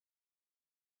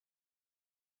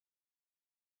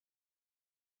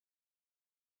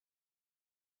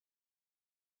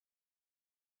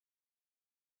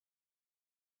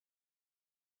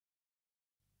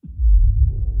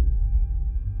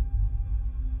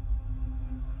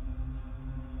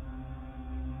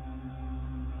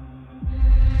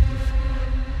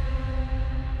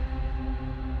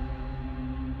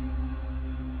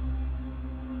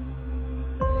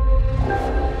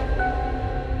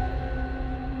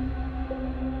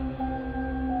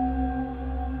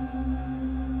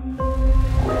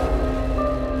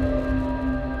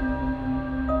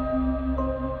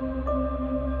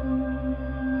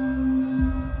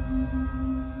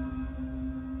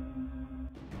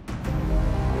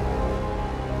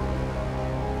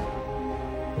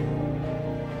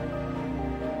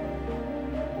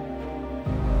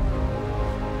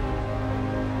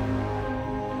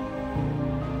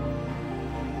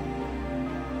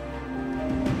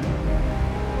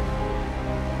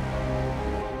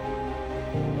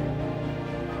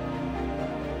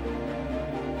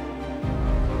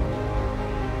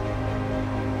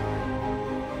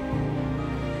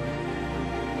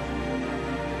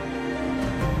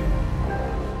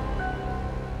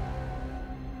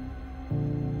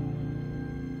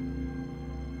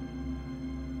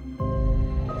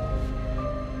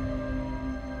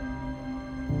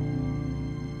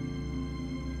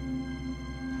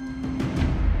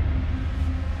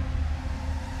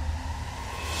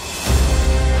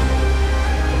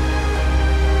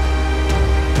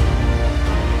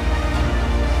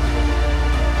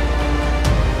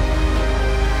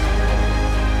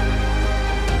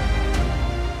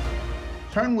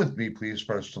Turn with me, please,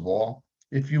 first of all,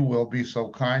 if you will be so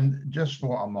kind, just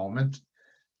for a moment,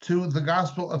 to the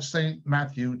Gospel of St.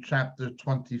 Matthew, chapter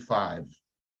 25,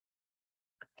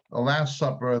 the Last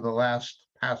Supper, the last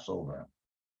Passover.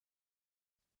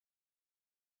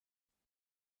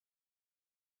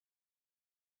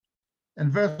 In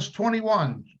verse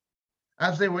 21,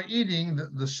 as they were eating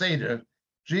the Seder,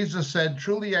 Jesus said,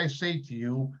 "Truly I say to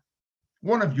you,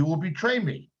 one of you will betray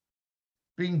me."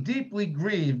 Being deeply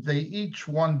grieved, they each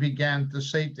one began to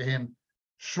say to him,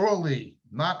 "Surely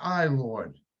not I,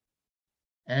 Lord."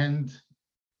 And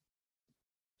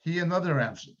he another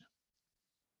answered,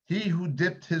 "He who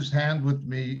dipped his hand with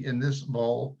me in this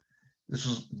bowl," this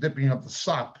is dipping of the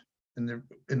sop in the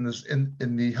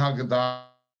Haggadah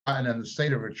and in the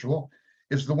Seder ritual,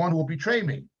 "is the one who will betray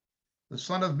me. The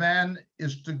Son of Man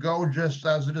is to go just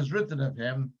as it is written of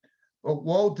him, but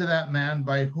woe to that man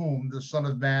by whom the Son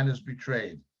of Man is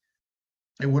betrayed.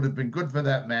 It would have been good for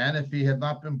that man if he had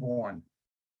not been born."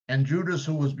 And Judas,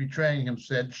 who was betraying him,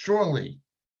 said, "Surely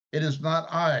it is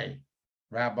not I,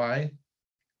 Rabbi."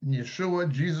 And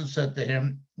Yeshua, Jesus said to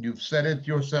him, "You've said it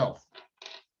yourself."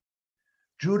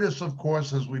 Judas, of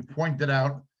course, as we pointed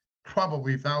out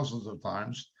probably thousands of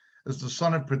times, as the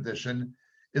son of perdition,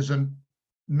 is a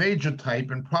major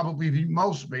type, and probably the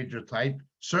most major type,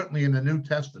 certainly in the New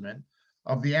Testament,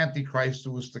 of the Antichrist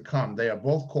who is to come. They are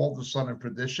both called the son of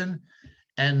perdition,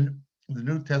 and the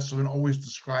New Testament always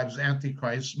describes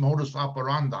Antichrist's modus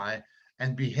operandi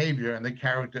and behavior and the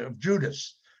character of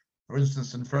Judas. For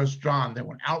instance, in 1 John, "They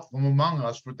went out from among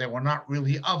us, but they were not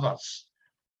really of us."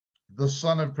 The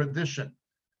son of perdition,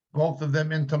 both of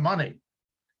them into money.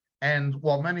 And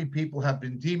while many people have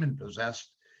been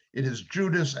demon-possessed, it is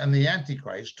Judas and the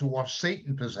Antichrist who are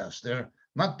Satan-possessed. They're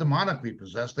not demonically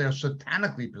possessed, they are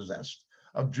satanically possessed.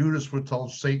 Of Judas, we're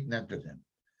told Satan entered him.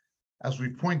 As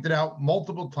we pointed out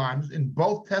multiple times in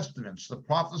both Testaments, the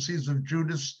prophecies of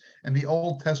Judas and the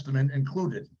Old Testament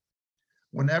included,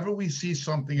 whenever we see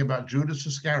something about Judas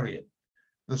Iscariot,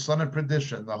 the son of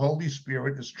perdition, the Holy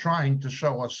Spirit is trying to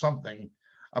show us something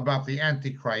about the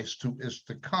Antichrist who is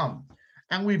to come.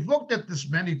 And we've looked at this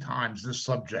many times, this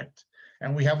subject.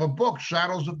 And we have a book,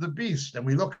 Shadows of the Beast, and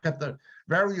we look at the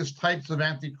various types of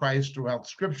Antichrist throughout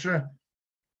Scripture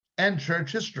and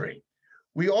church history.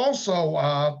 We also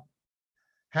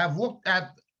have looked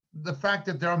at the fact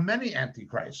that there are many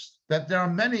Antichrists,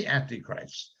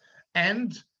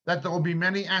 and that there will be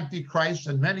many Antichrists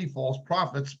and many false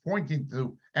prophets pointing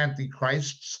to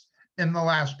Antichrists in the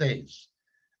last days.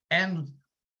 And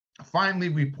finally,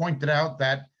 we pointed out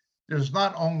that there's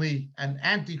not only an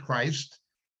Antichrist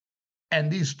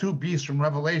and these two beasts from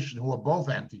Revelation who are both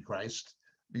Antichrist,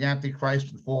 the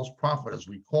Antichrist and false prophet as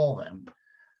we call them,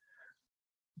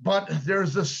 but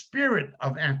there's a spirit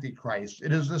of Antichrist.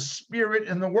 It is a spirit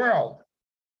in the world.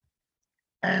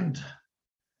 And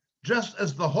just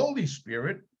as the Holy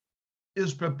Spirit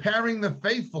is preparing the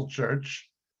faithful church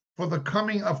for the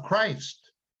coming of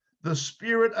Christ, the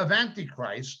spirit of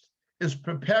Antichrist is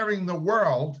preparing the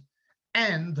world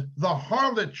and the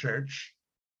harlot church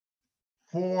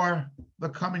for the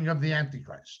coming of the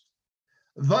Antichrist.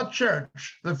 The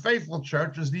church, the faithful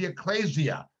church, is the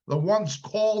ecclesia, the ones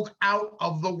called out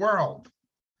of the world.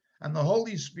 And the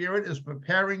Holy Spirit is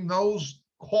preparing those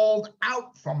called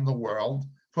out from the world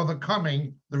for the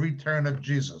coming, the return of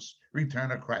Jesus,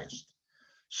 return of Christ.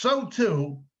 So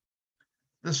too,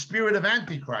 the spirit of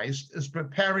Antichrist is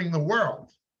preparing the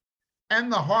world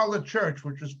and the harlot church,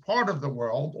 which is part of the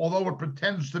world, although it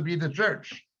pretends to be the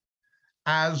church,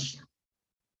 as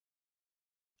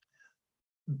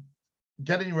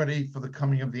getting ready for the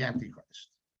coming of the Antichrist.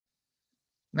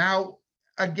 Now,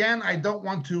 again, I don't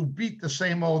want to beat the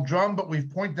same old drum, but we've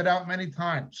pointed out many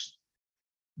times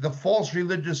the false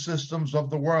religious systems of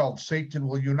the world. Satan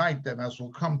will unite them, as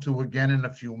we'll come to again in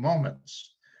a few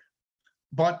moments.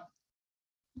 But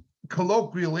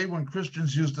colloquially, when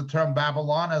Christians use the term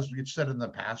Babylon, as we've said in the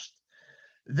past,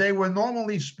 they were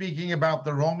normally speaking about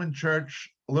the Roman Church,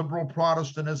 liberal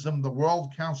Protestantism, the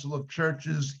World Council of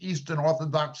Churches, Eastern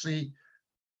Orthodoxy,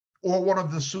 or one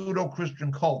of the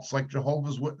pseudo-Christian cults like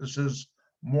Jehovah's Witnesses,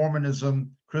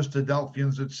 Mormonism,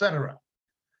 Christadelphians, etc.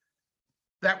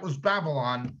 That was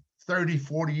Babylon 30,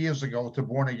 40 years ago to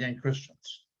born-again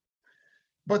Christians.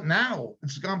 But now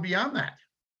it's gone beyond that.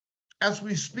 As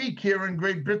we speak here in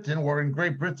Great Britain, or in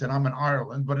Great Britain, I'm in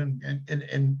Ireland, but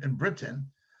in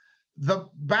Britain, the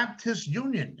Baptist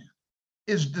Union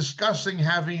is discussing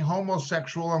having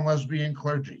homosexual and lesbian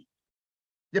clergy.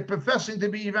 They're professing to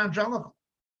be evangelical.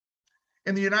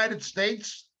 In the United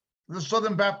States, the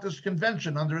Southern Baptist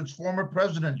Convention, under its former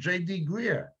president, J.D.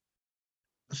 Greer,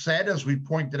 said, as we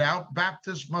pointed out,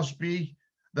 Baptists must be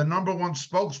the #1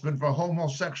 spokesman for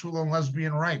homosexual and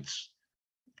lesbian rights,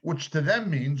 which to them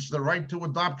means the right to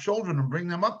adopt children and bring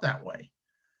them up that way,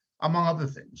 among other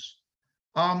things.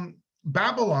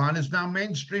 Babylon is now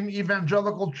mainstream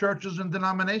evangelical churches and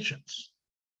denominations.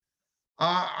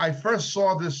 I first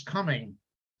saw this coming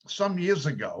some years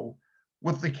ago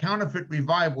with the counterfeit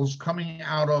revivals coming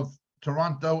out of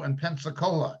Toronto and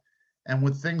Pensacola, and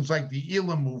with things like the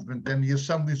Elam movement and the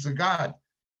Assemblies of God,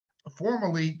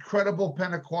 formerly credible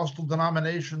Pentecostal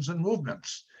denominations and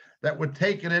movements that were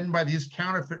taken in by these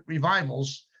counterfeit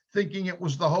revivals, thinking it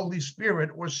was the Holy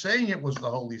Spirit or saying it was the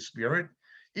Holy Spirit,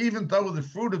 even though the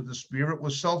fruit of the Spirit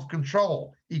was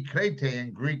self-control, ikrete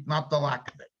in Greek, not the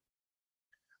lack of it.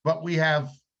 But we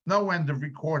have no end of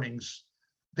recordings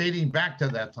dating back to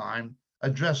that time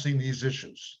addressing these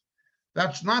issues.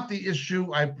 That's not the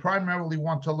issue I primarily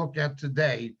want to look at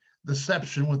today,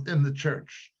 deception within the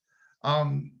church.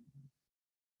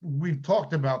 We've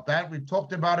talked about that. We've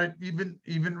talked about it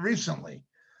even recently,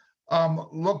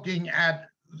 looking at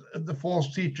the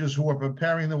false teachers who are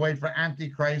preparing the way for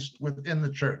Antichrist within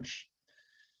the church.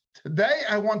 Today,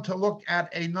 I want to look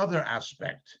at another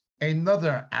aspect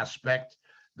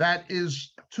that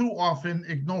is too often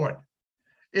ignored.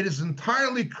 It is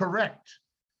entirely correct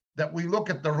that we look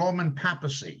at the Roman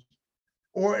papacy,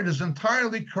 or it is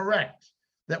entirely correct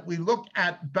that we look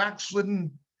at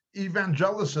backslidden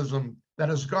evangelicism that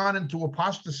has gone into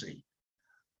apostasy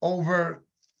over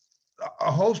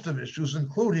a host of issues,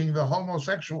 including the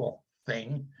homosexual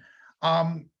thing.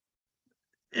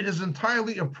 It is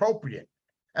entirely appropriate,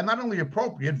 and not only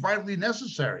appropriate, vitally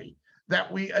necessary,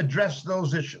 that we address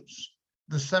those issues,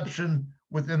 deception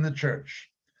within the church.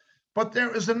 But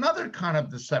there is another kind of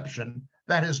deception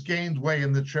that has gained way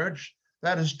in the church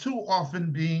that is too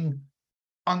often being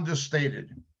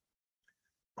understated.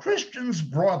 Christians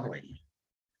broadly,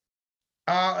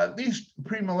 at least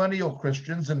premillennial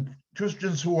Christians and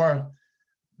Christians who are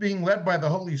being led by the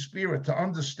Holy Spirit to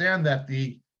understand that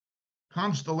the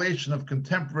constellation of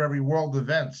contemporary world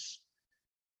events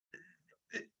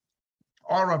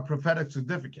are of prophetic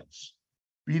significance,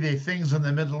 be they things in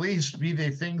the Middle East, be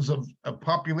they things of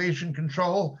population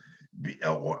control,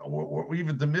 or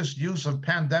even the misuse of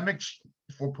pandemics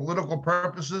for political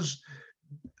purposes,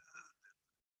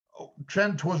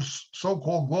 trend towards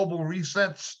so-called global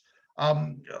resets,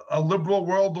 a liberal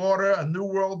world order, a new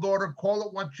world order, call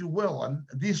it what you will. And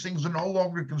these things are no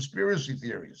longer conspiracy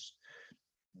theories.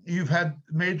 You've had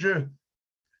major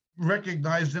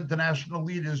recognized international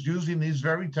leaders using these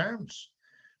very terms.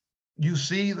 You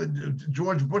see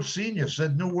George Bush Sr.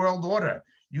 said New World Order.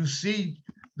 You see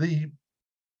the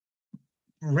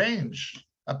range,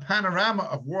 a panorama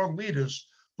of world leaders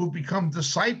who become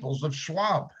disciples of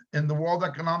Schwab in the World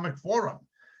Economic Forum.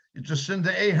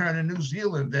 Jacinda Ardern in New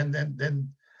Zealand, and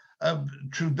then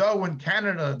Trudeau in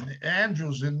Canada,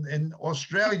 Andrews in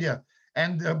Australia,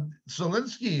 and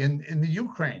Zelensky in the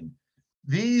Ukraine.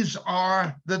 These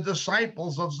are the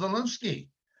disciples of Zelensky.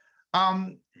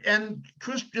 And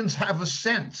Christians have a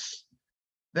sense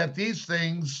that these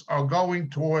things are going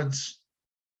towards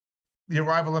the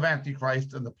arrival of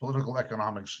Antichrist in the political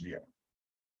economic sphere.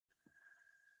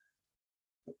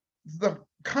 The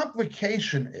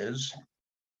complication is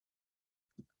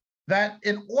that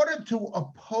in order to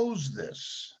oppose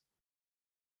this,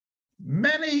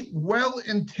 many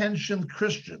well-intentioned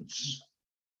Christians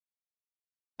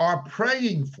are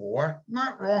praying for,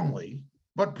 not wrongly,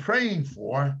 but praying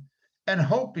for and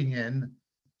hoping in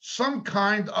some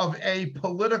kind of a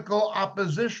political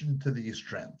opposition to these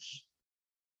trends.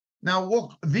 Now,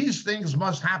 look, these things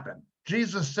must happen.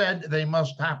 Jesus said they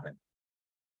must happen.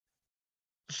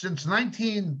 Since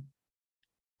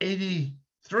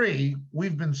 1983,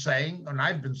 we've been saying, and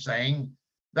I've been saying,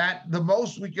 that the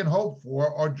most we can hope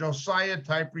for are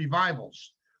Josiah-type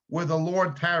revivals, where the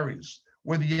Lord tarries,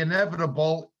 where the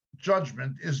inevitable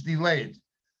judgment is delayed.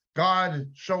 God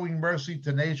showing mercy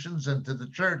to nations and to the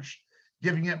church,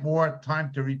 giving it more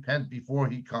time to repent before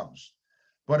he comes.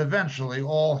 But eventually,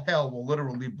 all hell will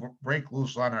literally break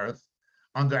loose on earth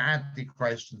under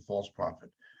Antichrist and false prophet.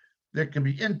 There can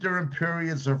be interim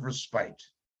periods of respite.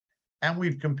 And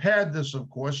we've compared this, of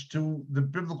course, to the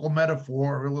biblical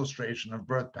metaphor or illustration of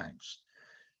birth pangs.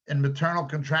 In maternal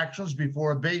contractions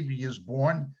before a baby is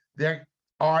born, there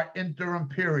are interim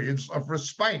periods of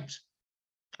respite.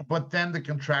 But then the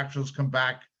contractions come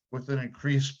back with an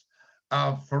increased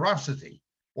ferocity.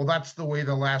 Well, that's the way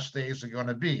the last days are going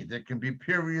to be. There can be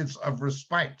periods of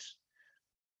respite.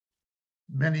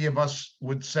 Many of us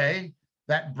would say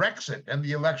that Brexit and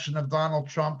the election of Donald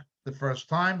Trump the first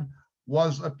time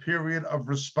was a period of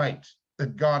respite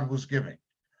that God was giving.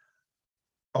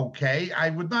 Okay, I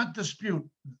would not dispute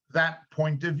that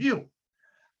point of view.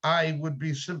 I would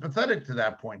be sympathetic to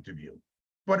that point of view,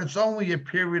 but it's only a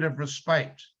period of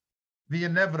respite. The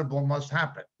inevitable must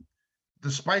happen.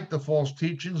 Despite the false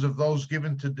teachings of those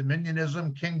given to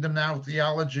dominionism, kingdom now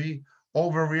theology,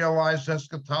 over-realized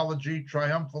eschatology,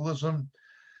 triumphalism,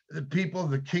 the people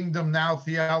of the kingdom now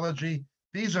theology,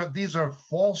 these are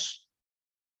false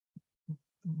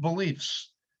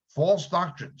beliefs, false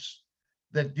doctrines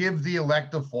that give the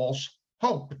elect a false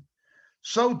hope.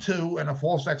 So too, and a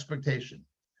false expectation.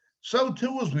 So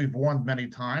too, as we've warned many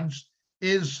times,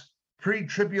 is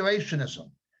pre-tribulationism.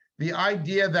 The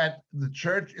idea that the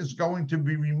church is going to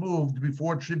be removed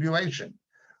before tribulation,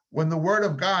 when the word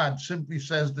of God simply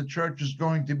says the church is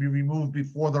going to be removed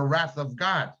before the wrath of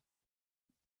God,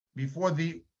 before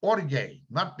the orge,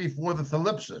 not before the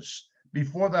thalipsis,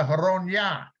 before the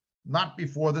haronya, not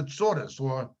before the tzoris,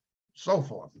 or so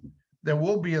forth. There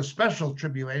will be a special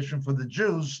tribulation for the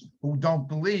Jews who don't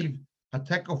believe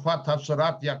Hatekofat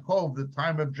Hatzarat Yaakov, the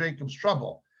time of Jacob's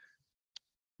trouble.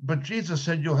 But Jesus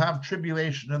said you'll have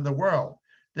tribulation in the world.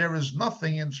 There is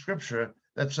nothing in Scripture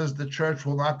that says the church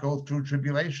will not go through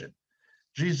tribulation.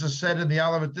 Jesus said in the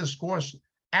Olivet Discourse,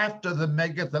 after the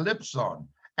megathalipson,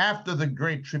 after the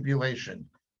great tribulation,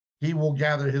 he will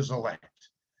gather his elect.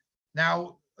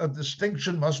 Now, a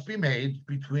distinction must be made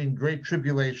between great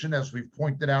tribulation, as we've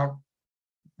pointed out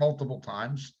multiple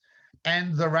times,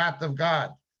 and the wrath of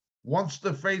God. Once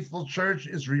the faithful church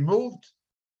is removed,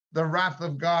 the wrath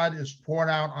of God is poured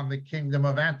out on the kingdom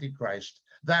of Antichrist.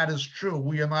 That is true.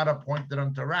 We are not appointed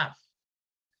unto wrath.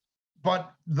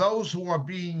 But those who are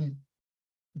being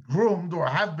groomed or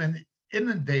have been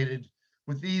inundated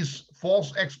with these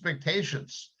false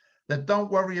expectations that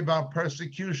don't worry about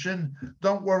persecution,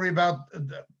 don't worry about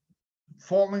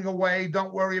falling away,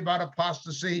 don't worry about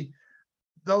apostasy,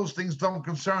 those things don't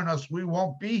concern us. We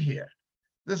won't be here.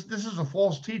 This is a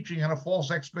false teaching and a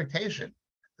false expectation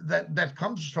that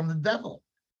comes from the devil,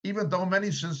 even though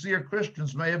many sincere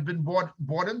Christians may have been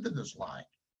bought into this lie.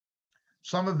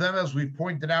 Some of them, as we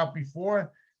pointed out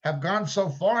before, have gone so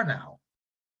far now,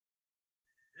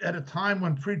 at a time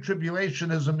when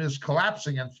pre-tribulationism is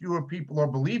collapsing and fewer people are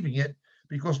believing it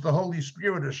because the Holy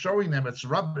Spirit is showing them it's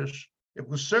rubbish. It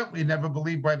was certainly never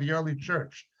believed by the early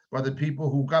church, by the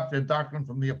people who got their doctrine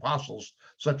from the apostles,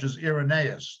 such as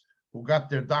Irenaeus, who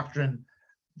got their doctrine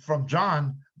from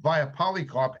John via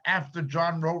Polycarp after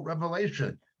John wrote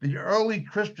Revelation. The early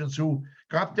Christians who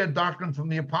got their doctrine from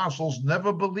the apostles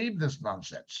never believed this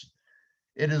nonsense.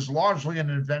 It is largely an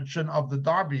invention of the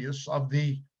Darbyists of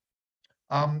the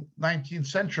 19th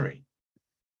century.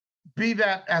 Be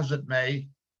that as it may,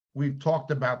 we've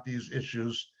talked about these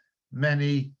issues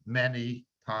many, many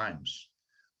times.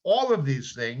 All of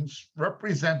these things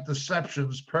represent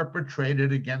deceptions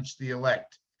perpetrated against the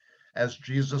elect. As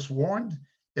Jesus warned,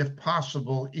 if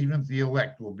possible, even the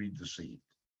elect will be deceived.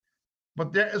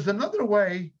 But there is another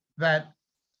way that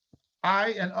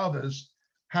I and others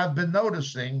have been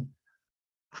noticing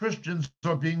Christians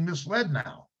are being misled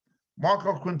now.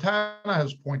 Marco Quintana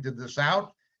has pointed this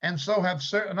out, and so have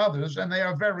certain others, and they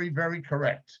are very, very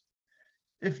correct.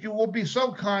 If you will be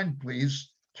so kind,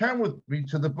 please, turn with me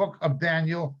to the book of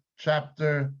Daniel,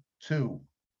 chapter 2.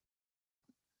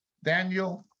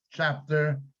 Daniel,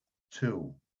 chapter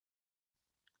 2.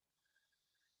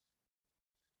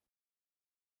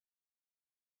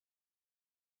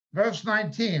 Verse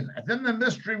 19, then the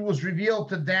mystery was revealed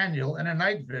to Daniel in a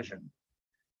night vision.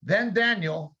 Then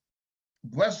Daniel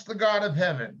blessed the God of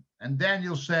heaven, and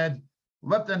Daniel said,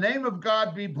 let the name of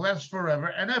God be blessed forever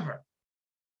and ever,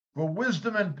 for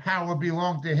wisdom and power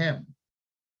belong to him.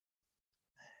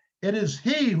 It is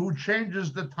he who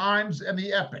changes the times and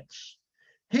the epochs.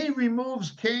 He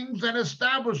removes kings and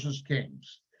establishes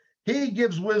kings. He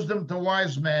gives wisdom to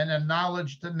wise men and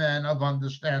knowledge to men of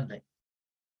understanding.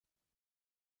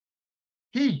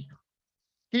 He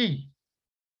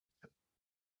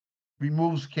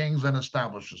removes kings and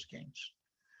establishes kings.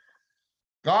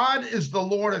 God is the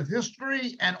Lord of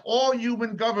history, and all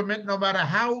human government, no matter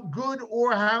how good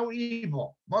or how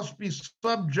evil, must be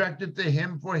subjected to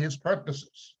him for his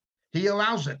purposes. He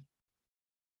allows it.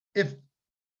 If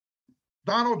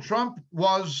Donald Trump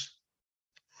was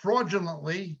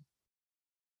fraudulently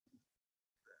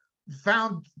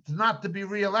found not to be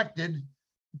reelected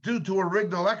due to a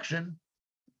rigged election,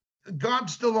 God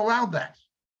still allowed that.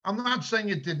 I'm not saying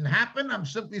it didn't happen. I'm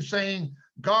simply saying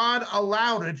God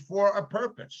allowed it for a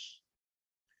purpose.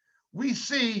 We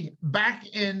see back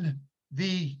in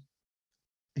the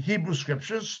Hebrew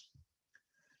scriptures,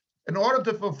 in order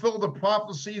to fulfill the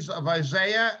prophecies of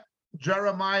Isaiah,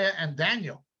 Jeremiah, and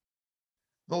Daniel,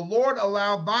 the Lord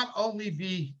allowed not only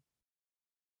the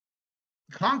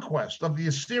conquest of the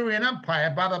Assyrian Empire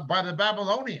by the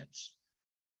Babylonians,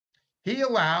 he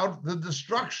allowed the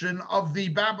destruction of the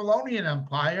Babylonian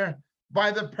Empire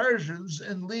by the Persians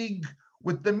in league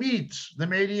with the Medes, the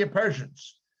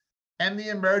Media-Persians, and the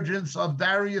emergence of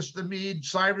Darius the Mede,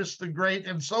 Cyrus the Great,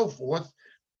 and so forth,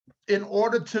 in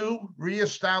order to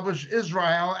reestablish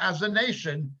Israel as a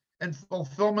nation in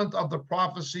fulfillment of the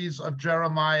prophecies of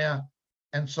Jeremiah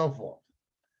and so forth.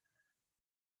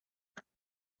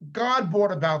 God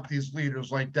brought about these leaders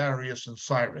like Darius and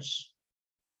Cyrus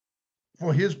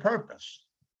for his purpose.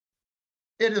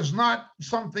 It is not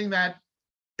something that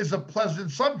is a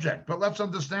pleasant subject, but let's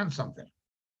understand something.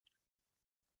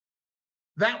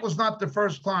 That was not the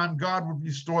first time God would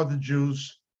restore the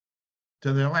Jews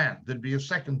to their land. There'd be a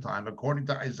second time. According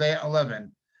to Isaiah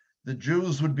 11, the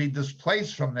Jews would be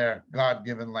displaced from their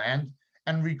God-given land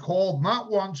and recalled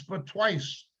not once, but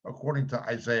twice, according to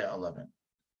Isaiah 11.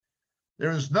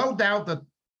 There is no doubt that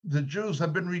the Jews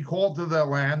have been recalled to their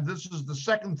land. This is the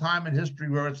second time in history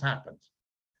where it's happened.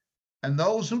 And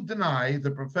those who deny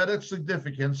the prophetic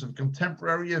significance of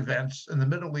contemporary events in the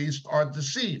Middle East are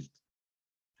deceived.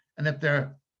 And if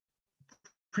they're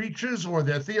preachers or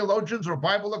they're theologians or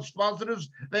Bible expositors,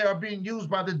 they are being used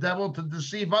by the devil to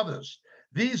deceive others.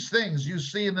 These things you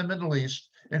see in the Middle East,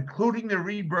 including the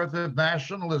rebirth of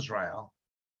national Israel,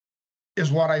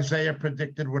 is what Isaiah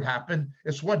predicted would happen.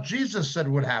 It's what Jesus said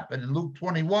would happen in Luke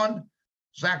 21,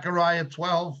 Zechariah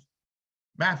 12,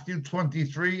 Matthew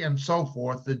 23, and so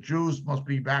forth. The Jews must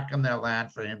be back in their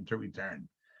land for him to return.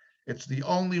 It's the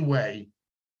only way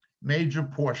major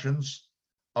portions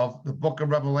of the book of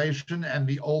Revelation and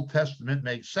the Old Testament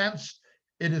make sense.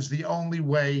 It is the only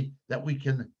way that we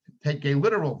can take a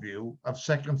literal view of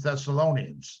 2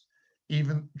 Thessalonians,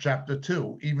 even chapter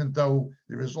 2, even though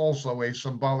there is also a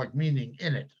symbolic meaning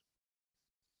in it.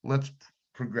 Let's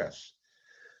progress.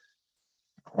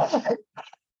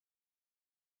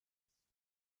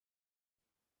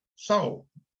 So,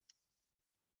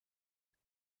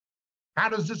 how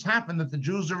does this happen that the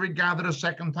Jews are regathered a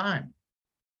second time?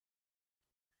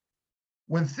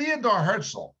 When Theodor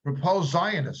Herzl proposed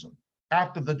Zionism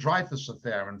after the Dreyfus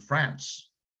affair in France,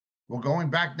 we're going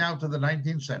back now to the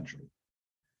 19th century,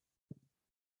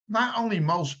 not only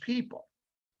most people,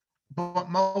 but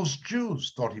most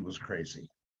Jews thought he was crazy.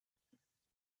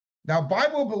 Now,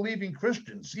 Bible-believing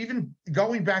Christians, even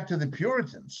going back to the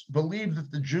Puritans, believed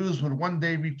that the Jews would one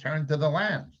day return to the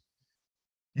land.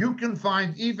 You can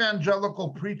find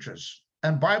evangelical preachers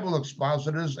and Bible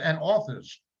expositors and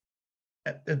authors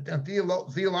and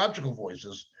theological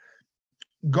voices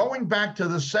going back to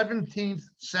the 17th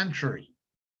century,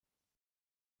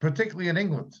 particularly in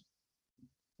England,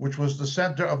 which was the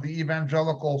center of the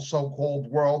evangelical so-called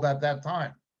world at that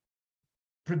time,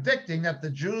 predicting that the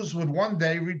Jews would one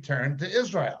day return to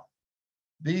Israel.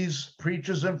 These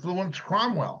preachers influenced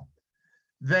Cromwell.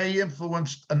 They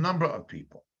influenced a number of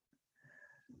people.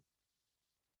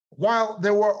 While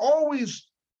there were always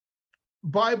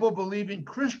Bible-believing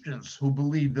Christians who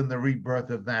believed in the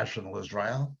rebirth of national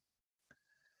Israel,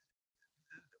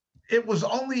 it was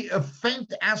only a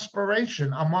faint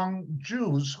aspiration among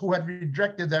Jews who had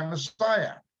rejected their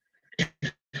Messiah.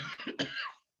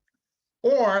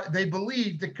 Or they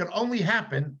believed it could only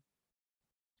happen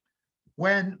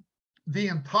when the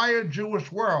entire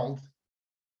Jewish world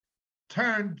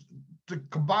turned to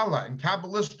Kabbalah and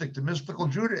Kabbalistic, to mystical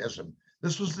Judaism.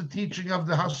 This was the teaching of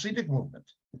the Hasidic movement.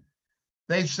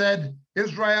 They said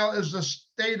Israel is a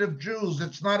state of Jews.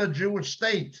 It's not a Jewish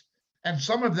state. And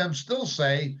some of them still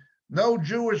say no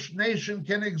Jewish nation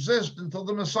can exist until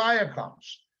the Messiah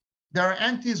comes. They're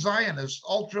anti-Zionist,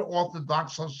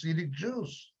 ultra-Orthodox Hasidic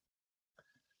Jews.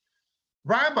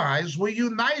 Rabbis were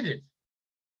united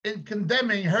in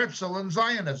condemning Herzl and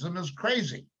Zionism as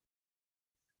crazy.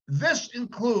 This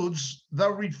includes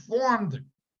the Reformed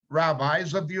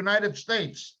rabbis of the United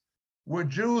States, where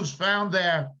Jews found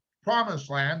their promised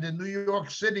land in New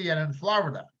York City and in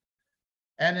Florida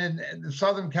and in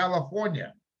Southern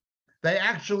California. They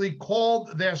actually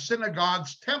called their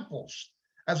synagogues temples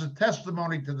as a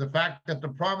testimony to the fact that the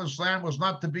promised land was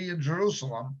not to be in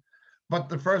Jerusalem, but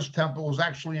the first temple was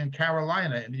actually in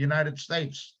Carolina in the United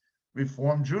States,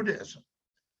 Reformed Judaism.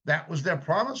 That was their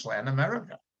promised land,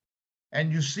 America.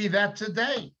 And you see that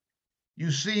today. You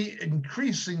see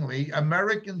increasingly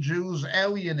American Jews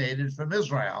alienated from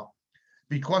Israel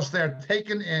because they're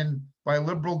taken in by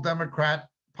liberal Democrat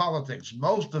politics.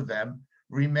 Most of them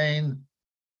remain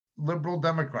liberal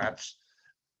Democrats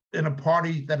in a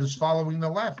party that is following the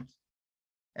left.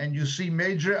 And you see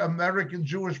major American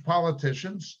Jewish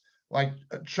politicians like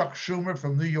Chuck Schumer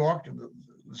from New York,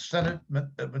 Senate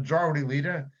Majority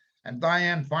Leader, and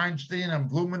Dianne Feinstein and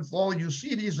Blumenthal, you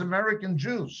see these American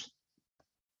Jews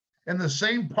in the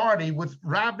same party with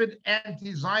rabid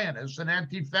anti-Zionists and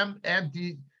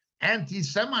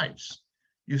anti-Semites.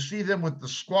 You see them with the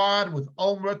Squad, with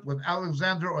Olmert, with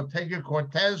Alexander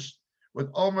Ortega-Cortez,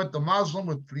 with Olmert the Muslim,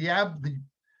 with Tlaib,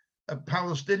 the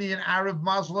Palestinian Arab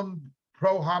Muslim,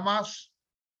 pro-Hamas.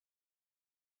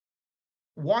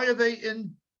 Why are they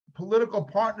in political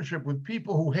partnership with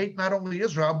people who hate not only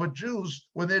Israel, but Jews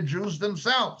when they're Jews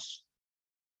themselves?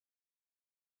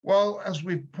 Well, as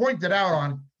we pointed out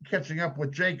on Catching Up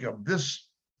with Jacob, this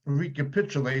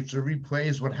recapitulates or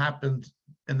replays what happened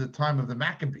in the time of the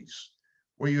Maccabees,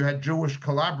 where you had Jewish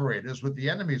collaborators with the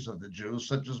enemies of the Jews,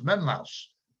 such as Menelaus.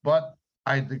 But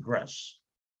I digress.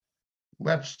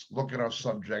 Let's look at our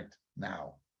subject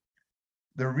now.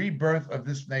 The rebirth of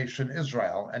this nation,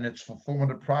 Israel, and its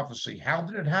fulfillment of prophecy. How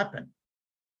did it happen?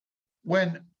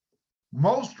 When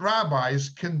most rabbis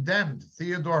condemned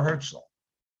Theodor Herzl,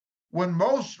 when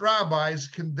most rabbis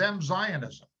condemned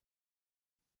Zionism,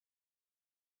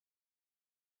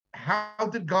 how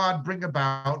did God bring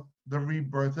about the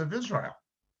rebirth of Israel?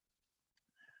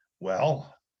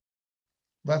 Well,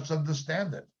 let's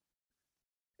understand it.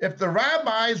 If the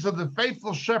rabbis are the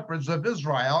faithful shepherds of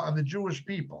Israel and the Jewish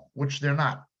people, which they're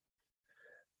not,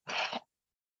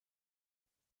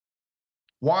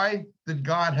 why did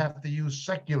God have to use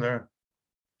secular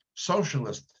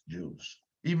socialist Jews,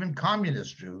 even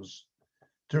communist Jews,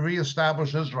 to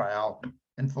reestablish Israel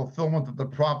in fulfillment of the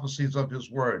prophecies of his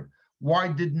word? Why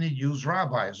didn't he use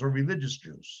rabbis or religious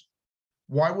Jews?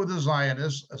 Why were the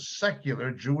Zionists a secular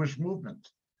Jewish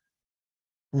movement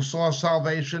who saw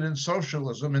salvation in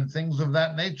socialism and things of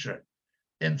that nature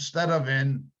instead of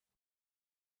in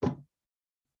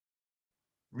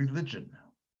religion?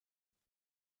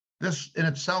 This in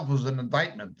itself is an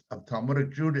indictment of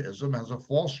Talmudic Judaism as a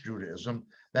false Judaism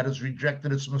that has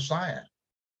rejected its Messiah.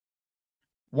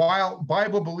 While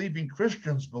Bible-believing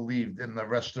Christians believed in the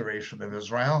restoration of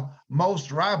Israel,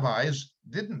 most rabbis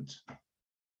didn't,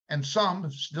 and some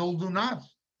still do not.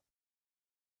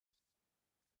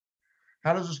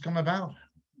 How does this come about?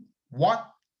 What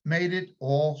made it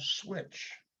all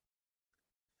switch?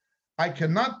 I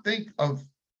cannot think of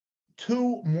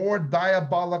two more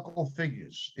diabolical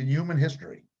figures in human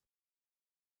history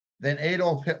than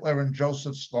Adolf Hitler and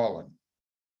Joseph Stalin.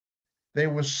 They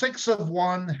were six of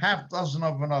one, half dozen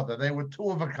of another. They were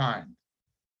two of a kind.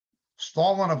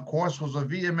 Stalin, of course, was a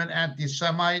vehement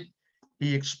anti-Semite.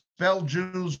 He expelled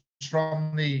Jews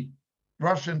from the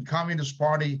Russian Communist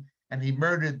Party, and he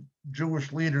murdered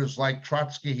Jewish leaders like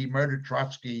Trotsky. He murdered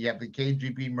Trotsky. He had the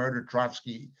KGB murder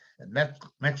Trotsky in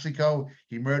Mexico.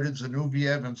 He murdered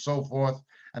Zinoviev and so forth.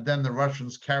 And then the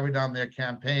Russians carried on their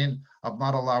campaign of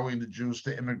not allowing the Jews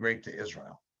to immigrate to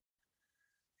Israel.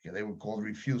 Okay, they were called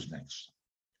refuseniks.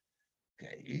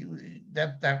 Okay,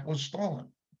 that was Stalin.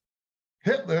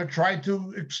 Hitler tried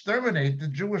to exterminate the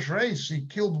Jewish race. He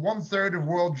killed 1/3 of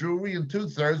world Jewry and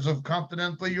 2/3 of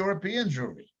continental European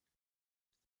Jewry.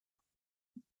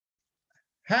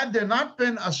 Had there not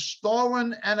been a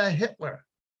Stalin and a Hitler,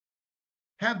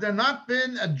 had there not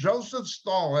been a Joseph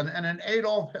Stalin and an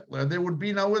Adolf Hitler, there would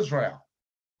be no Israel.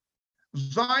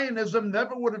 Zionism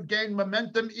never would have gained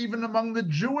momentum even among the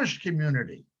Jewish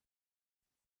community.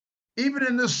 Even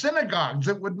in the synagogues,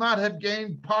 it would not have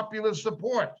gained popular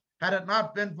support had it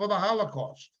not been for the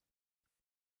Holocaust.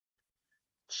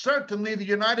 Certainly, the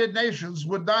United Nations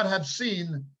would not have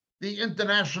seen the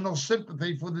international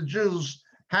sympathy for the Jews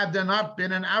had there not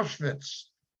been an Auschwitz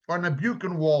or an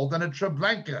Buchenwald and a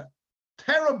Treblinka.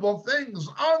 Terrible things,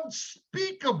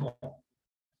 unspeakable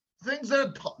things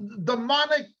that are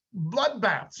demonic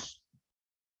bloodbaths.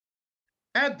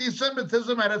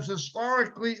 Anti-Semitism at its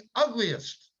historically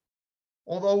ugliest,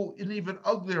 although an even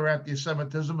uglier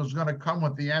anti-Semitism is going to come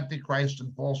with the Antichrist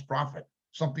and false prophet,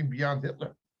 something beyond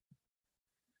Hitler.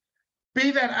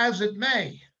 Be that as it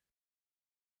may,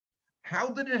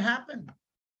 how did it happen?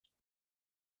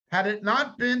 Had it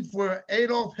not been for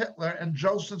Adolf Hitler and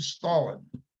Joseph Stalin,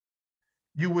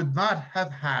 you would not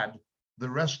have had the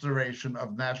restoration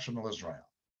of national Israel.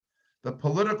 The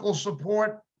political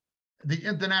support, the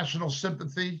international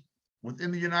sympathy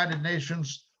within the United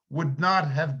Nations would not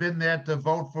have been there to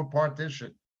vote for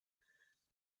partition.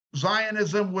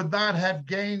 Zionism would not have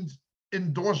gained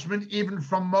endorsement even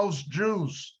from most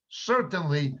Jews,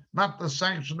 certainly not the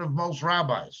sanction of most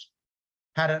rabbis,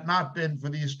 had it not been for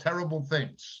these terrible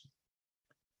things.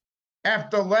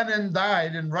 After Lenin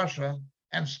died in Russia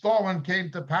and Stalin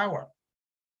came to power,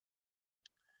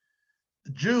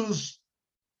 the Jews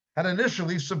had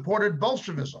initially supported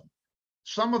Bolshevism.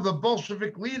 some of the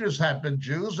Bolshevik leaders had been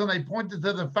Jews, and they pointed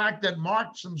to the fact that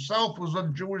Marx himself was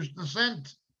of Jewish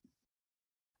descent.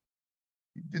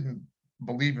 He didn't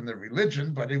believe in the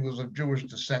religion, but he was of Jewish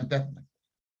descent ethnically.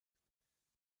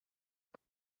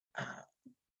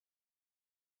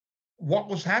 What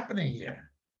was happening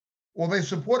here? Well, they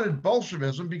supported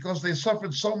Bolshevism because they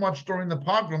suffered so much during the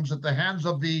pogroms at the hands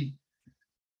of the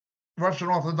Russian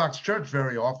Orthodox Church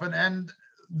very often, and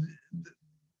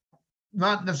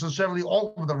not necessarily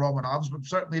all of the Romanovs, but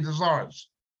certainly the Tsars.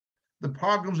 The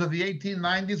pogroms of the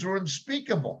 1890s were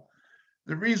unspeakable.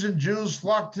 The reason Jews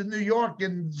flocked to New York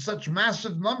in such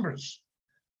massive numbers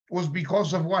was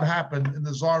because of what happened in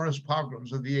the Tsarist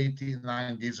pogroms of the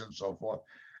 1890s and so forth.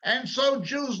 And so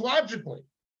Jews, logically,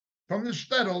 from the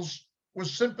shtetls, were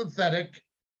sympathetic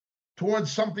towards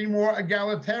something more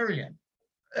egalitarian,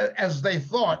 as they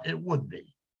thought it would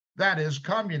be. That is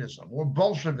communism or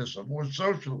Bolshevism or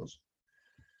socialism.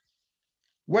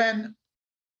 When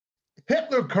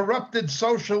Hitler corrupted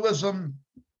socialism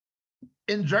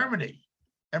in Germany,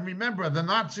 and remember, the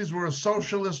Nazis were a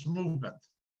socialist movement.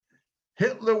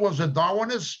 Hitler was a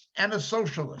Darwinist and a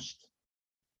socialist.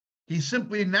 He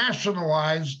simply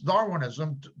nationalized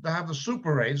Darwinism to have a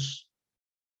super race,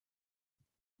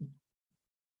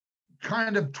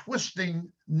 kind of twisting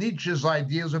Nietzsche's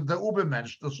ideas of the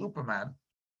Übermensch, the Superman,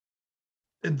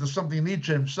 into something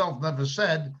Nietzsche himself never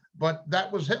said, but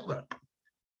that was Hitler.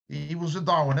 He was a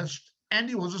Darwinist and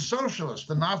he was a socialist.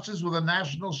 The Nazis were the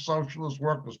National Socialist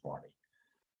Workers' Party.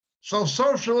 So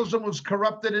socialism was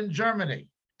corrupted in Germany,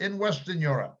 in Western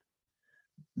Europe.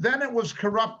 Then it was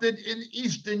corrupted in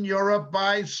Eastern Europe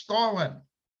by Stalin.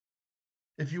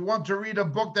 If you want to read a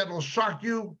book that will shock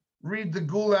you, read The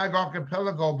Gulag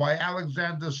Archipelago by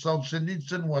Alexander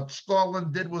Solzhenitsyn. What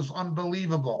Stalin did was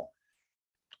unbelievable.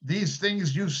 These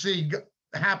things you see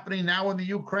happening now in the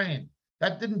Ukraine,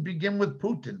 that didn't begin with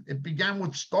Putin. It began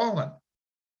with Stalin.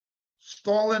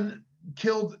 Stalin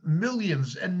killed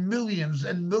millions and millions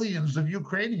and millions of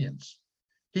Ukrainians.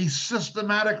 He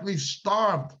systematically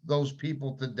starved those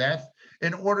people to death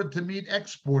in order to meet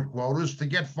export quotas to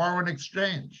get foreign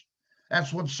exchange.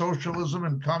 That's what socialism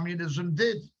and communism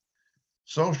did.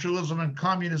 Socialism and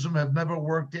communism have never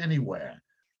worked anywhere.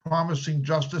 Promising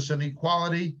justice and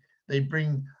equality, they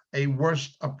bring a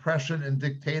worse oppression and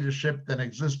dictatorship than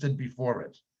existed before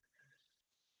it.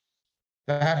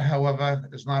 That, however,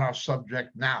 is not our subject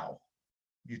now.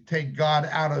 You take God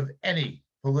out of any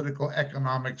political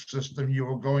economic system, you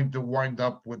are going to wind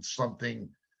up with something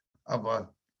of a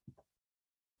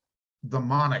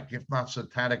demonic, if not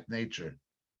satanic nature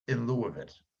in lieu of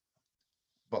it.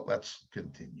 But let's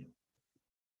continue.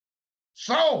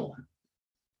 So,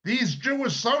 these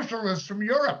Jewish socialists from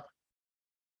Europe,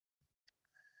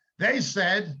 they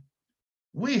said,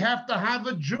 we have to have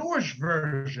a Jewish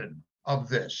version of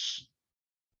this.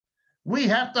 We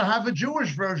have to have a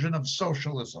Jewish version of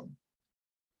socialism.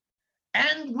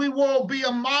 And we will be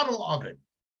a model of it.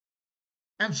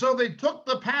 And so they took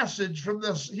the passage from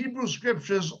the Hebrew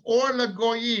scriptures, or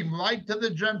legoyim, light to the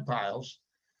Gentiles,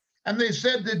 and they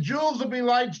said the Jews will be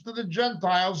lights to the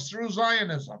Gentiles through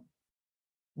Zionism.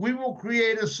 We will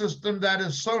create a system that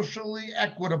is socially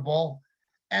equitable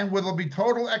and where there'll be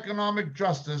total economic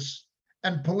justice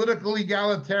and political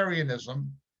egalitarianism,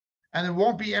 and there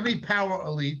won't be any power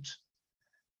elite.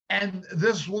 And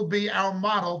this will be our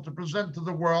model to present to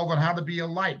the world on how to be a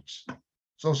light.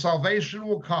 So salvation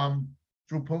will come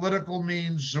through political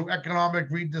means, through economic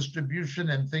redistribution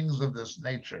and things of this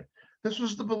nature. This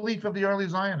was the belief of the early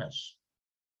Zionists.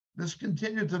 This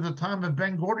continued to the time of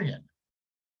Ben-Gurion.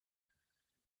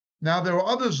 Now, there were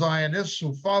other Zionists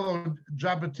who followed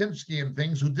Jabotinsky and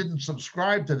things who didn't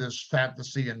subscribe to this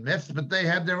fantasy and myth, but they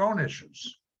had their own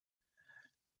issues.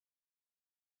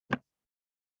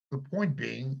 The point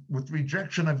being, with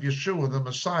rejection of Yeshua, the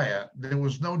Messiah, there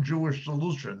was no Jewish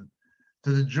solution to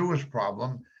the Jewish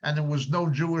problem, and there was no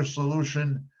Jewish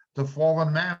solution to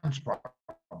fallen man's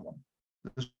problem.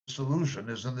 The solution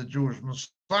is in the Jewish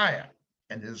Messiah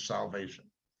and his salvation.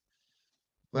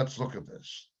 Let's look at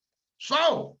this.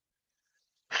 So,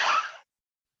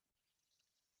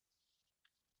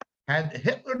 had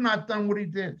Hitler not done what he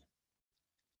did,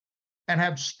 and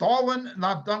had Stalin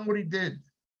not done what he did,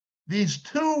 these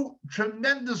two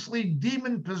tremendously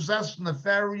demon-possessed,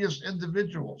 nefarious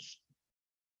individuals,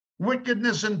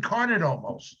 wickedness incarnate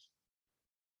almost,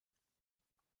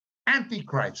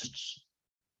 antichrists,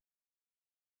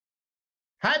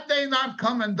 had they not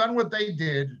come and done what they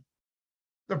did,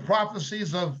 the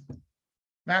prophecies of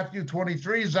Matthew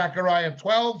 23, Zechariah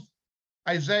 12,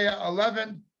 Isaiah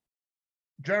 11,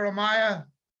 Jeremiah,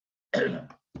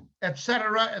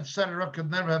 etc., could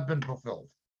never have been fulfilled.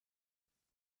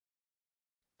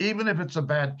 even if it's a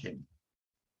bad king,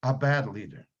 a bad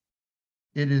leader.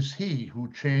 It is he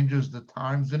who changes the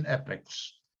times and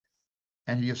epochs,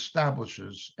 and he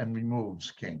establishes and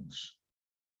removes kings.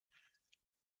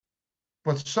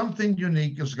 But something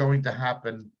unique is going to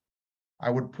happen. I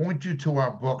would point you to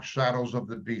our book, Shadows of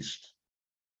the Beast,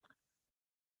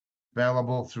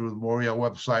 available through the Moriel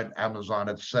website, Amazon,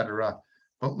 etc.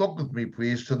 But look with me,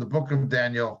 please, to the book of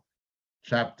Daniel,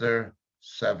 chapter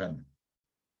 7.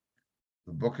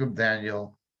 The book of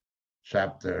Daniel,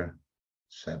 chapter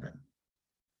 7.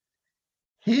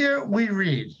 Here we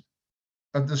read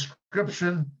a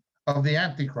description of the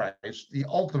Antichrist, the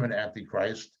ultimate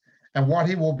Antichrist, and what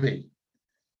he will be.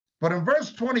 But in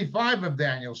verse 25 of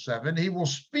Daniel 7, he will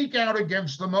speak out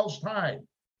against the Most High,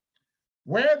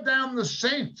 wear down the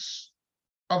saints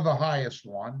of the Highest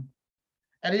One,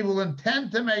 and he will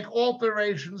intend to make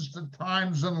alterations to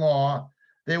times and law.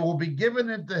 They will be given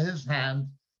into his hand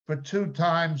for 2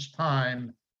 times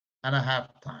time and a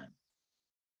half time.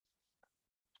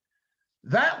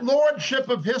 That lordship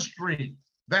of history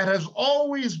that has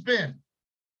always been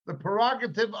the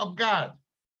prerogative of God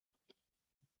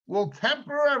will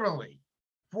temporarily,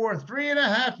 for a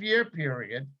 3.5-year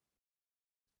period,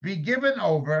 be given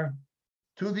over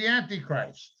to the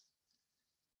Antichrist.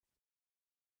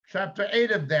 Chapter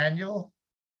 8 of Daniel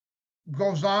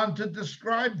goes on to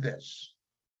describe this.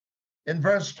 In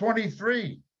verse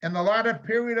 23, in the latter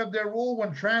period of their rule,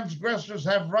 when transgressors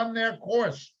have run their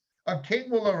course, a king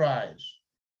will arise,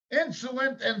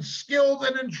 insolent and skilled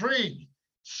in intrigue.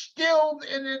 Skilled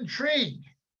in intrigue.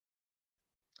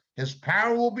 His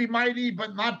power will be mighty,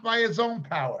 but not by his own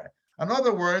power. In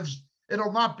other words,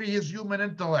 it'll not be his human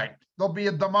intellect. There'll be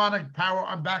a demonic power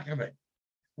on back of it.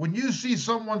 When you see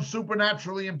someone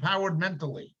supernaturally empowered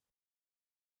mentally,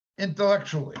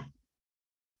 intellectually,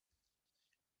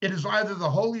 it is either the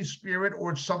Holy Spirit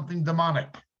or it's something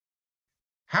demonic.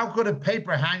 How could a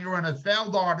paper hanger and a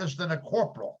failed artist and a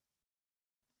corporal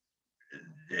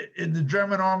in the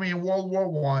German army in World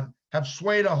War I have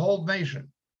swayed a whole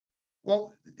nation?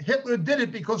 Well, Hitler did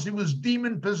it because he was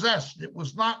demon possessed. It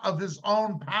was not of his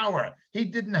own power. He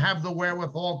didn't have the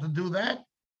wherewithal to do that.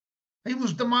 He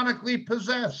was demonically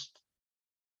possessed.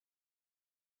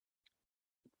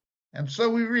 And so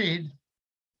we read,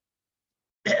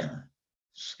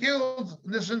 skilled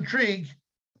in this intrigue,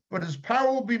 but his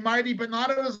power will be mighty, but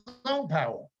not of his own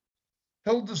power.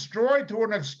 He'll destroy to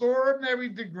an extraordinary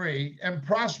degree and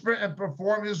prosper and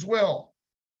perform his will.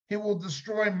 He will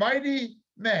destroy mighty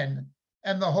men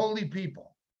and the holy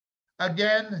people.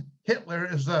 Again, Hitler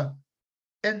is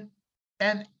an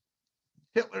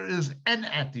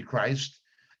Antichrist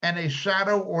and a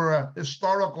shadow or a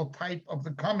historical type of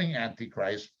the coming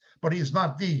Antichrist, but he's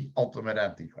not the ultimate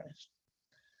Antichrist.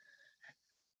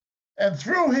 And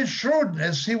through his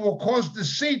shrewdness, he will cause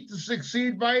deceit to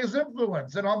succeed by his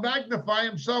influence, and he'll magnify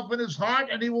himself in his heart,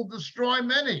 and he will destroy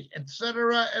many,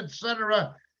 etc.,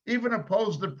 etc., even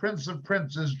oppose the Prince of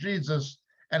Princes, Jesus,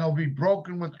 and he'll be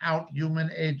broken without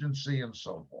human agency and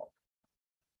so forth.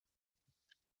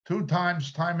 2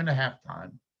 times, time and a half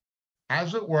time.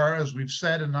 As it were, as we've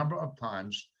said a number of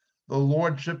times, the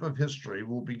lordship of history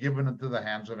will be given into the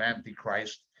hands of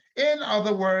Antichrist. In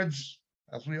other words,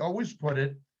 as we always put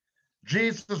it,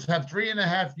 Jesus had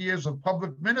 3.5 years of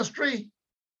public ministry.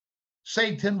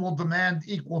 Satan will demand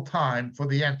equal time for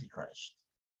the Antichrist.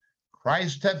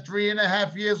 Christ had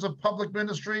 3.5 years of public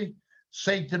ministry.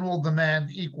 Satan will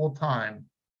demand equal time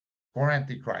for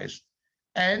Antichrist.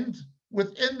 And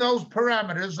within those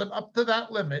parameters and up to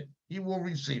that limit, he will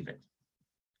receive it.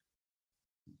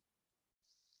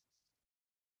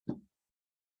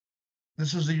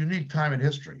 This is a unique time in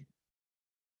history.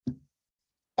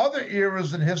 Other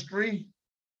eras in history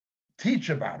teach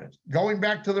about it, going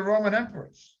back to the Roman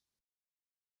emperors.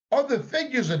 Other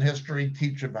figures in history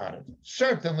teach about it,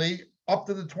 certainly up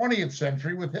to the 20th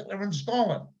century with Hitler and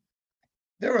Stalin.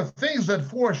 There are things that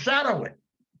foreshadow it,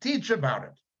 teach about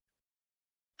it,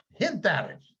 hint at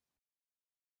it.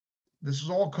 This is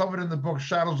all covered in the book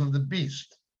Shadows of the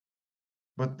Beast,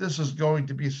 but this is going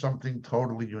to be something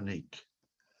totally unique.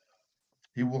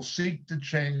 He will seek to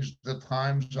change the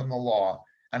times and the law,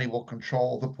 and he will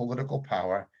control the political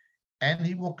power, and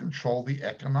he will control the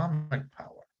economic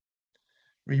power.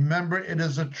 Remember, it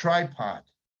is a tripod: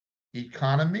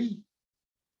 economy,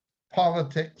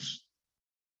 politics,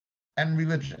 and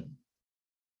religion.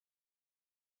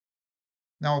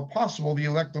 Now, if possible, the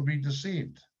elect will be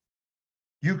deceived.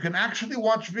 You can actually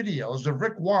watch videos of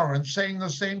Rick Warren saying the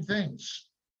same things: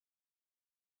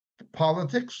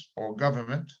 politics or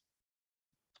government,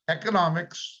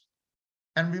 economics,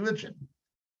 and religion,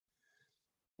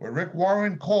 where Rick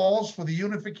Warren calls for the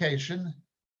unification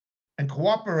and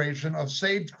cooperation of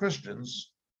saved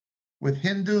Christians with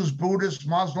Hindus, Buddhists,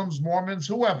 Muslims, Mormons,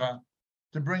 whoever,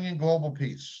 to bring in global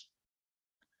peace.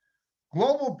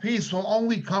 Global peace will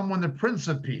only come when the Prince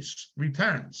of Peace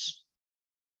returns,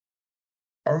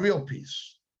 a real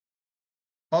peace.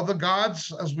 Other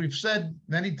gods, as we've said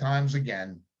many times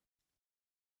again,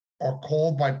 are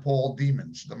called by Paul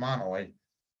demons, demonoi,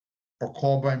 or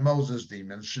called by Moses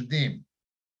demons, shadim.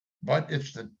 But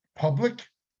it's the public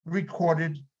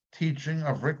recorded teaching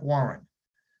of Rick Warren.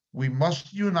 We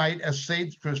must unite as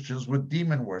saved Christians with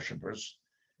demon worshippers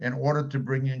in order to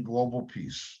bring in global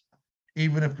peace,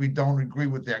 even if we don't agree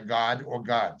with their God or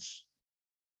gods.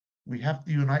 We have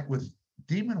to unite with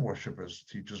demon worshippers,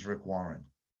 teaches Rick Warren.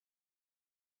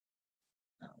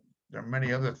 There are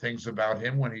many other things about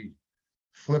him when he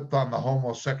flipped on the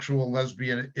homosexual,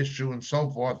 lesbian issue and so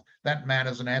forth. That man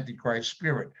is an Antichrist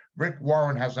spirit. Rick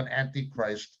Warren has an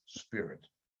Antichrist spirit.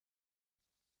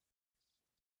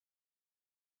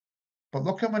 But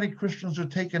look how many Christians are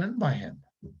taken in by him.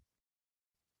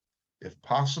 If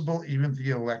possible, even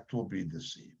the elect will be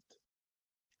deceived.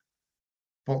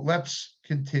 But let's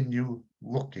continue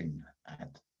looking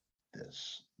at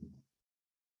this.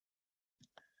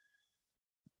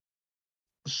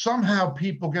 Somehow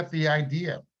people get the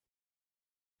idea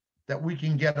that we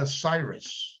can get a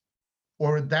Cyrus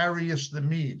or a Darius the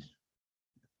Mede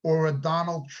or a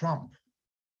Donald Trump,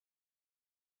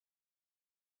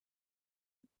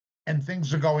 and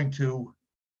things are going to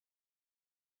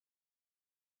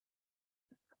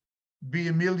be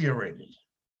ameliorated.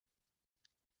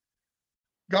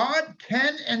 God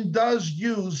can and does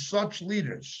use such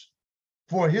leaders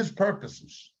for his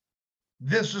purposes.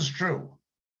 This is true.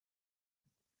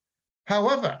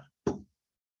 However,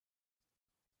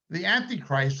 the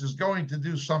Antichrist is going to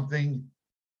do something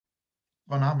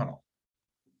phenomenal.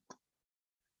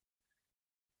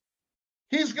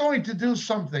 He's going to do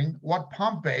something what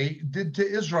Pompey did to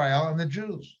Israel and the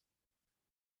Jews.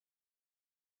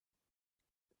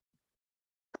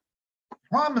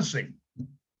 Promising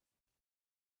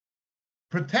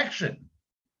protection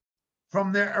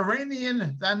from their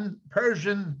Iranian, then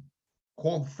Persian,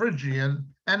 called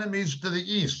Phrygian, enemies to the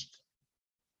east.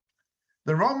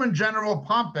 The Roman general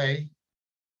Pompey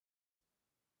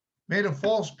made a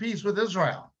false peace with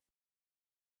Israel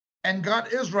and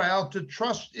got Israel to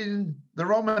trust in the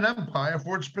Roman Empire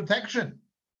for its protection.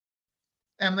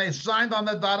 And they signed on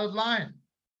the dotted line.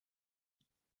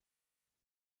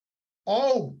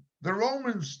 Oh, the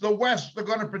Romans, the West, are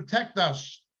going to protect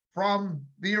us from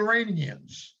the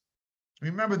Iranians.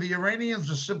 Remember, the Iranians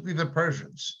are simply the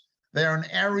Persians. They are an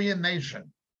Aryan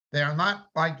nation. They are not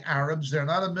like Arabs. They're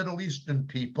not a Middle Eastern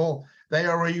people. They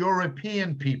are a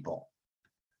European people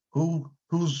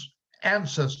whose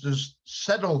ancestors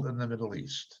settled in the Middle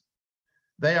East.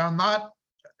 They are not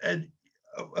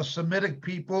a Semitic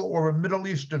people or a Middle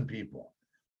Eastern people.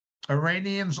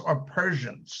 Iranians are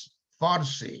Persians,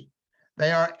 Farsi.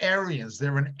 They are Aryans.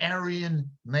 They're an Aryan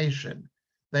nation.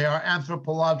 They are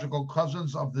anthropological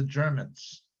cousins of the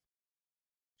Germans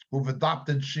who've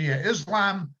adopted Shia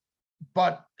Islam,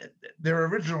 but their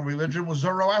original religion was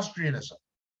Zoroastrianism.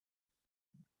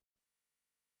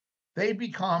 They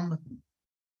become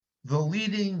the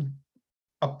leading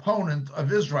opponent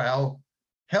of Israel,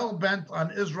 hell-bent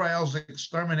on Israel's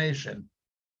extermination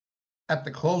at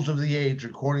the close of the age,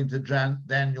 according to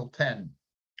Daniel 10.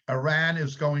 Iran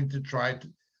is going to try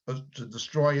to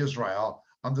destroy Israel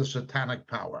under satanic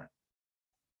power.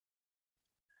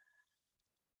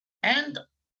 And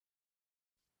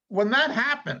when that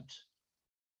happened,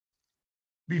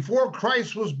 before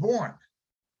Christ was born,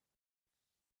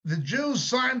 the Jews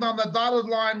signed on the dotted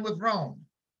line with Rome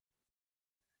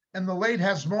in the late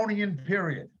Hasmonean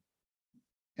period,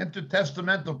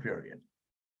 intertestamental period.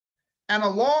 And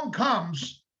along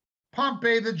comes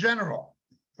Pompey the general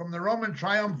from the Roman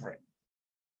triumvirate.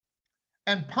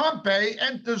 And Pompey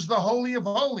enters the Holy of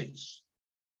Holies.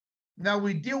 Now,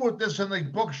 we deal with this in the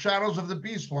book Shadows of the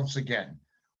Beast once again.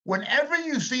 Whenever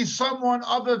you see someone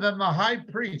other than the high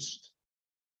priest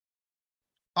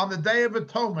on the Day of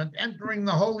Atonement entering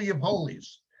the Holy of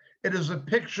Holies, it is a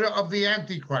picture of the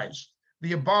Antichrist,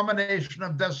 the abomination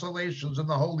of desolations in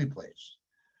the holy place.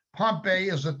 Pompey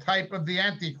is a type of the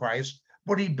Antichrist,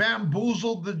 but he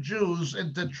bamboozled the Jews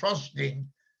into trusting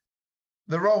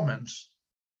the Romans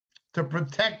to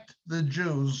protect the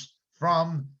Jews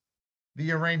from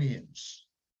the Iranians,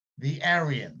 the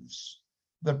Aryans,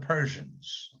 the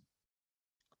Persians.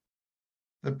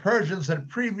 The Persians had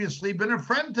previously been a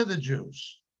friend to the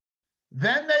Jews.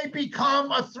 Then they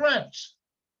become a threat.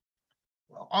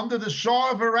 Well, under the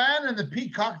Shah of Iran and the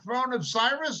peacock throne of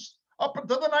Cyrus, up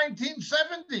until the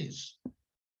 1970s,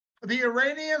 The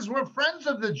Iranians were friends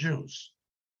of the Jews.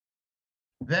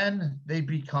 Then they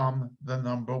become the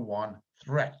number one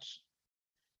threat.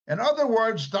 In other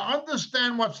words, to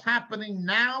understand what's happening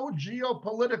now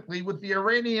geopolitically with the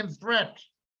Iranian threat,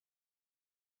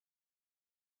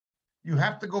 you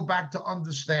have to go back to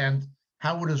understand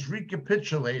how it is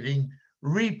recapitulating,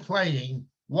 replaying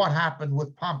what happened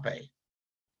with Pompey.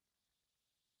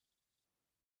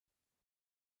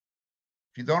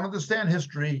 If you don't understand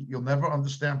history, you'll never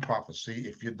understand prophecy.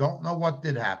 If you don't know what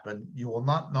did happen, you will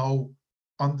not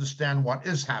understand what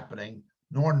is happening,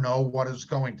 nor know what is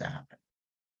going to happen.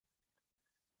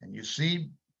 And you see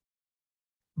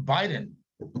Biden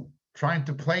trying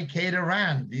to placate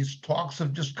Iran. These talks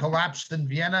have just collapsed in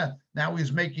Vienna. Now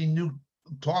he's making new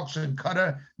talks in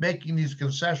Qatar, making these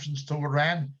concessions to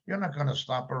Iran. You're not going to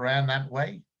stop Iran that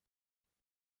way.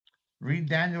 Read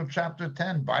Daniel chapter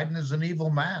 10. Biden is an evil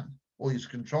man. Well, he's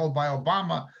controlled by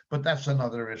Obama, but that's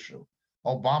another issue.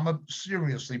 Obama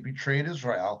seriously betrayed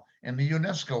Israel in the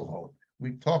UNESCO vote.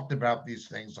 We've talked about these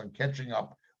things on Catching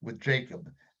Up with Jacob.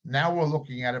 Now we're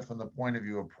looking at it from the point of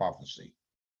view of prophecy.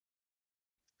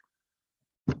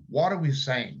 What are we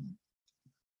saying?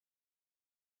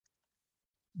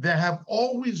 There have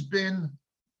always been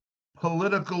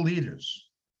political leaders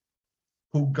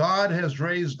who God has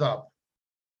raised up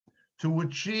to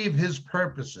achieve his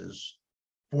purposes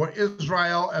for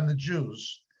Israel and the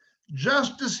Jews,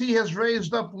 just as he has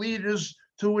raised up leaders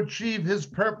to achieve his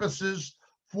purposes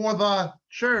for the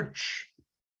church.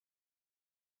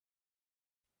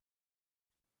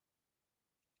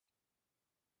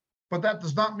 But that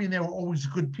does not mean they were always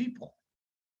good people.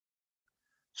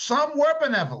 Some were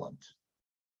benevolent.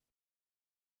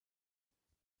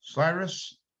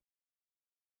 Cyrus,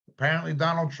 apparently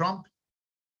Donald Trump,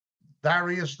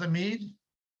 Darius the Mede.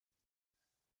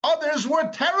 Others were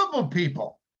terrible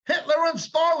people, Hitler and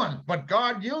Stalin, but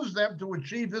God used them to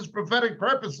achieve his prophetic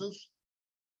purposes.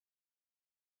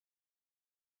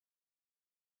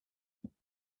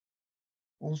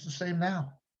 Well, it's the same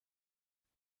now.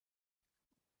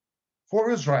 For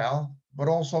Israel, but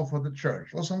also for the church.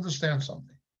 Let's understand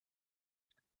something.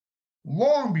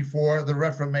 Long before the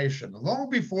Reformation,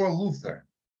 long before Luther,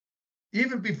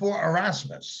 even before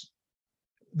Erasmus,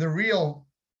 the real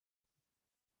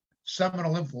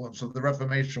seminal influence of the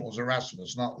Reformation was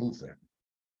Erasmus, not Luther.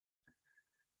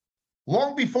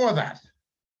 Long before that,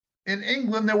 in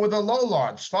England, there were the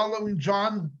Lollards following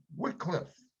John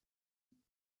Wycliffe.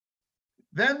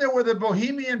 Then there were the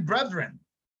Bohemian Brethren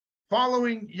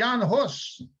following Jan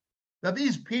Hus. Now,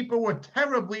 these people were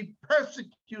terribly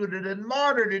persecuted and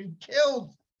martyred and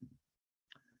killed.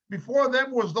 Before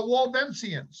them was the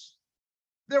Waldensians.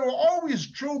 There were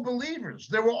always true believers.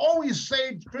 There were always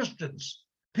saved Christians,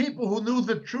 people who knew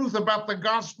the truth about the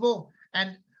gospel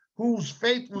and whose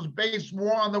faith was based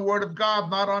more on the word of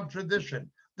God, not on tradition.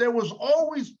 There was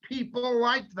always people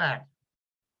like that.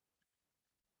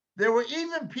 There were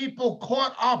even people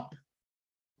caught up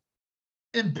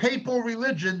in papal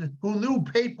religion who knew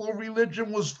papal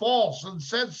religion was false and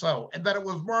said so, and that it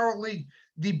was morally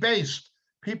debased.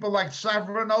 People like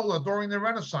Savonarola during the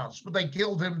Renaissance, but they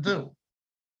killed him too.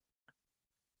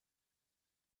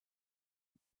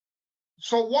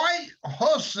 So why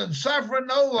Hus and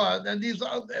Savonarola and these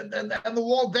and the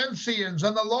Waldensians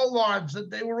and the Lollards, that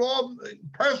they were all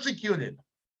persecuted?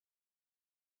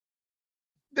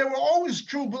 They were always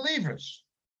true believers.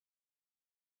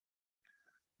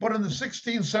 But in the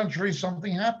 16th century,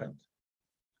 something happened.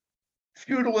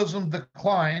 Feudalism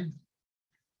declined,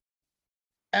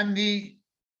 and the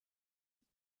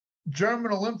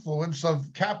germinal influence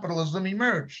of capitalism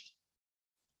emerged.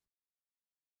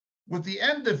 With the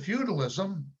end of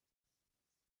feudalism,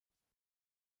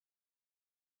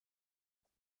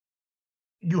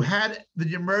 you had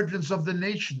the emergence of the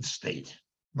nation state,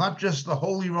 not just the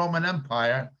Holy Roman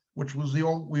Empire, which was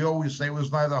we always say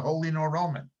was neither holy nor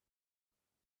Roman.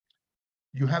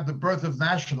 You have the birth of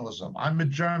nationalism. I'm a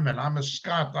German, I'm a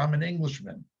Scot, I'm an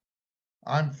Englishman,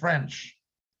 I'm French.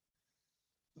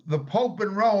 The Pope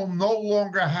in Rome no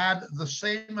longer had the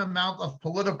same amount of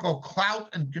political clout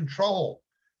and control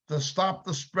to stop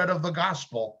the spread of the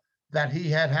gospel that he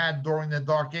had had during the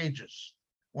Dark Ages,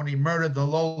 when he murdered the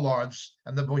Lollards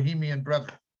and the Bohemian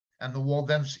Brethren and the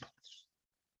Waldensians.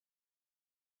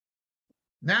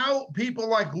 Now people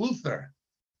like Luther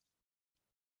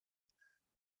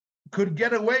could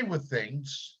get away with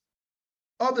things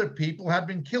other people had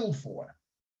been killed for.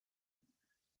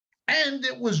 And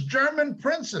it was German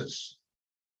princes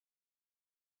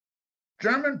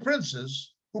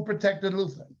who protected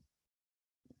Luther.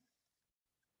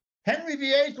 Henry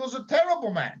VIII was a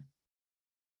terrible man.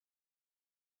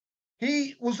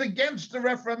 He was against the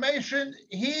Reformation.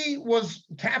 He was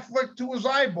Catholic to his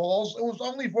eyeballs. It was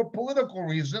only for political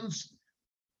reasons,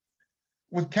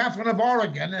 with Catherine of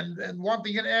Aragon and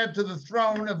wanting an heir to the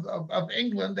throne of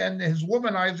England and his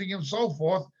womanizing and so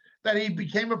forth, that he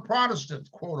became a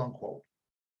Protestant, quote unquote.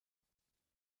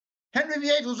 Henry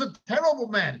VIII was a terrible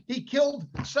man. He killed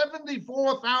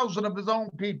 74,000 of his own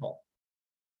people.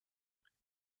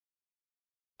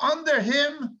 Under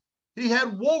him, he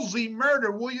had Wolsey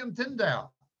murder William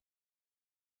Tyndale.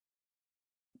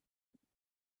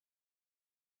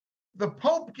 The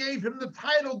Pope gave him the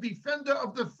title Defender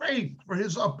of the Faith for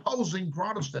his opposing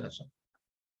Protestantism,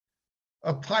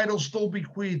 a title still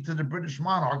bequeathed to the British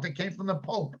monarch that came from the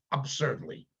Pope,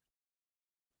 absurdly.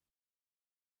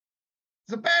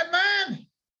 He's a bad man.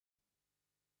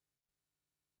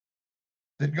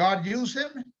 Did God use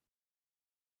him?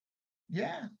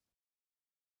 Yeah.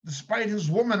 Despite his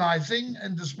womanizing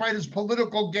and despite his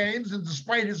political gains and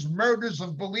despite his murders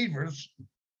of believers,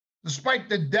 despite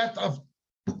the death of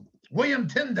William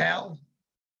Tyndale,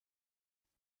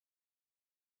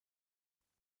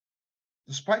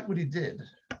 despite what he did,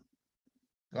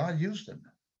 God used him.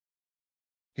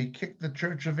 He kicked the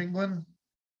Church of England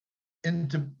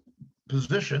into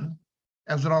position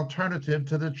as an alternative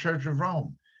to the Church of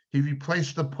Rome. He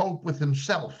replaced the Pope with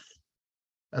himself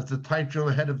as the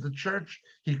titular head of the church.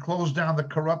 He closed down the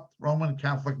corrupt Roman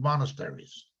Catholic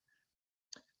monasteries.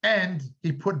 And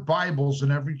he put Bibles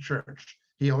in every church.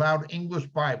 He allowed English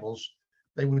Bibles,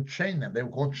 they would chain them, they were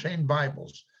called chain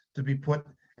Bibles, to be put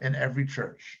in every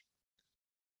church.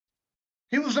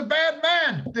 He was a bad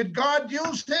man. Did God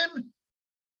use him?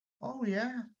 Oh,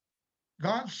 yeah.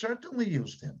 God certainly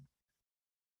used him.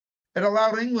 It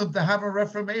allowed England to have a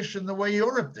Reformation the way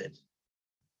Europe did.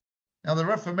 Now, the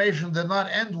Reformation did not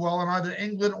end well in either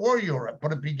England or Europe,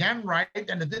 but it began right,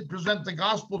 and it did present the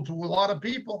gospel to a lot of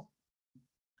people.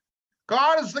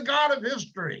 God is the God of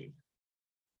history.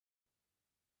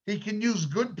 He can use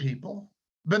good people,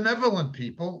 benevolent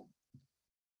people,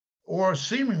 or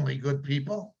seemingly good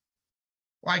people,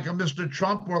 like a Mr.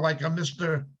 Trump or like a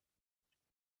Mr.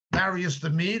 Marius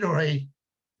the Mede or a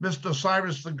Mr.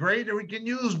 Cyrus the Great, or he can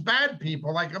use bad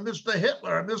people like a Mr.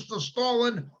 Hitler, a Mr.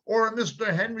 Stalin, or a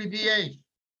Mr. Henry VIII.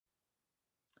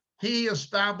 He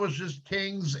establishes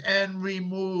kings and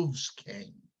removes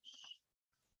kings.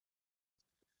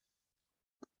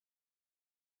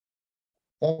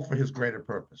 All for his greater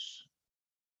purpose.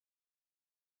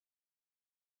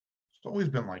 It's always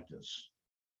been like this.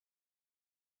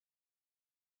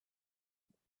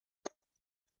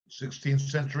 16th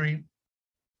century,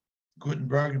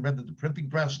 Gutenberg invented the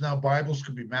printing press. Now Bibles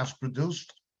could be mass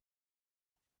produced.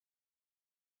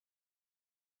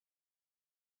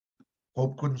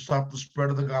 Pope couldn't stop the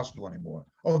spread of the gospel anymore.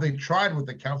 Oh, they tried with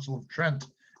the Council of Trent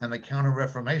and the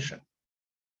Counter-Reformation,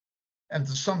 and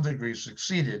to some degree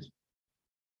succeeded,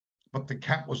 but the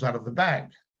cat was out of the bag.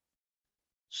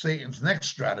 Satan's next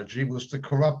strategy was to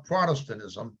corrupt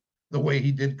Protestantism the way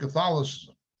he did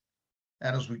Catholicism.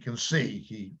 And as we can see,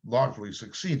 he largely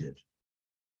succeeded.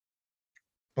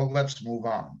 But let's move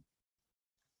on.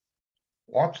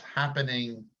 What's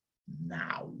happening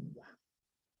now?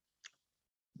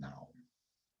 Now,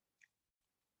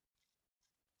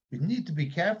 we need to be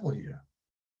careful here.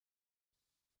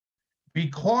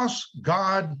 Because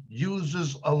God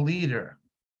uses a leader,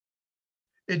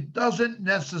 it doesn't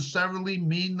necessarily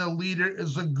mean the leader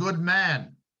is a good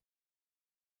man.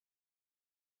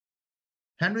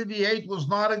 Henry VIII was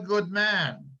not a good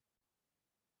man.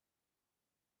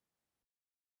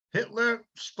 Hitler,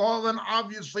 Stalin,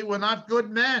 obviously were not good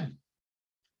men.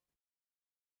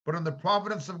 But in the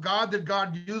providence of God, did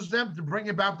God use them to bring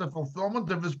about the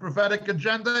fulfillment of his prophetic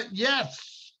agenda?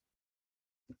 Yes.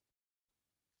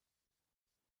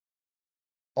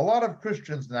 A lot of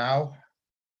Christians now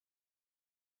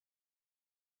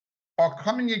are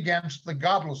coming against the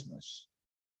godlessness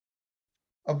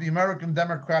of the American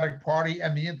Democratic Party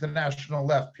and the international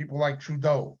left, people like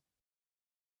Trudeau,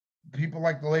 people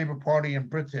like the Labour Party in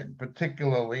Britain,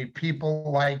 particularly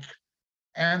people like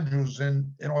Andrews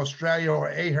in Australia or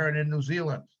Ahern in New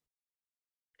Zealand.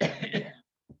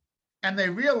 And they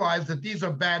realize that these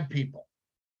are bad people.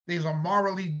 These are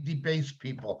morally debased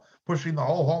people pushing the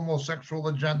whole homosexual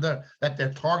agenda, that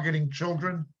they're targeting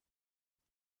children,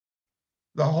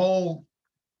 the whole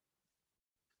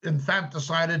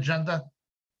infanticide agenda.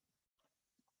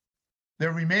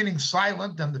 They're remaining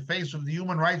silent in the face of the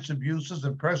human rights abuses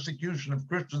and persecution of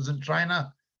Christians in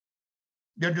China.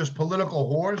 They're just political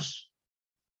whores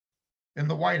in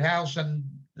the White House and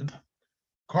in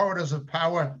corridors of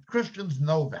power. Christians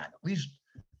know that. At least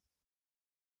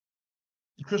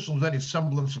Christians have any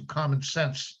semblance of common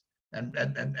sense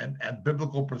and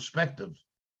biblical perspective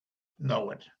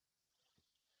know it.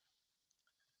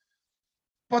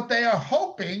 But they are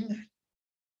hoping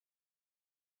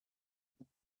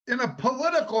in a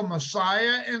political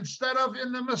Messiah instead of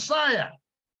in the Messiah.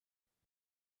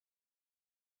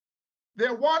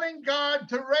 They're wanting God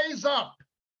to raise up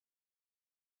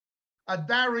a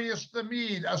Darius the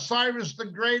Mede, a Cyrus the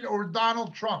Great, or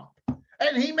Donald Trump.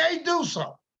 And he may do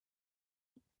so.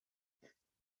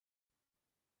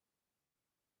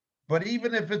 But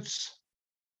even if it's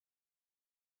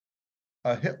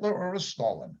a Hitler or a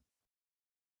Stalin,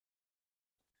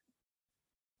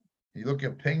 you look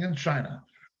at Ping in China,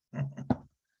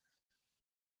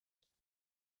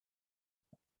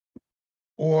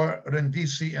 or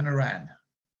Rendisi in Iran,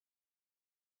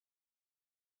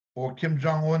 or Kim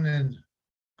Jong-un in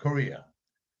Korea.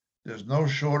 There's no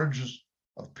shortages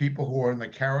of people who are in the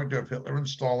character of Hitler and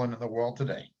Stalin in the world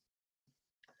today.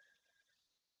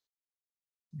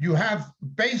 You have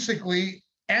basically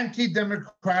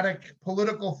anti-democratic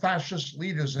political fascist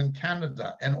leaders in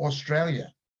Canada and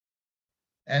Australia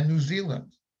and New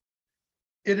Zealand.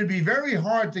 It'd be very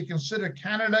hard to consider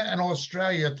Canada and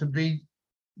Australia to be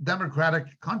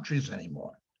democratic countries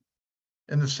anymore,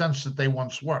 in the sense that they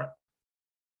once were.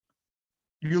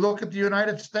 You look at the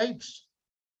United States,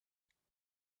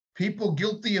 people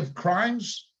guilty of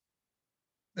crimes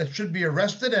that should be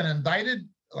arrested and indicted,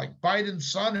 like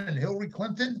Biden's son and Hillary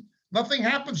Clinton, nothing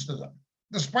happens to them,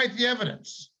 despite the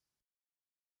evidence.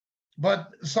 But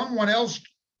someone else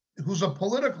who's a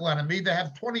political enemy, they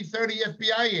have 20, 30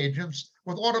 FBI agents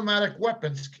with automatic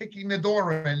weapons kicking the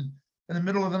door in the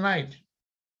middle of the night.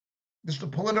 It's the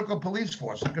political police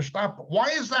force, the Gestapo. Why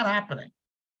is that happening?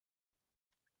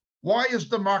 Why is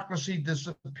democracy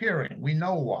disappearing? We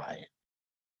know why.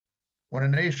 When a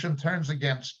nation turns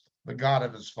against the God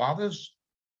of his fathers,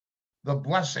 the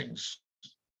blessings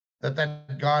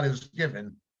that God has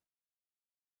given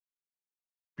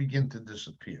begin to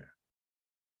disappear.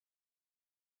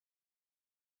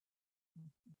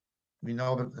 We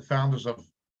know that the founders of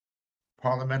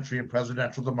parliamentary and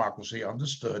presidential democracy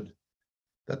understood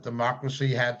that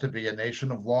democracy had to be a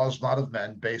nation of laws, not of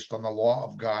men, based on the law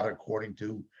of God according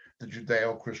to the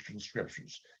Judeo-Christian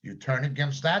scriptures. You turn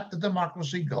against that, the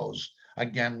democracy goes.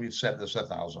 Again, we've said this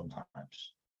 1,000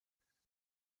 times.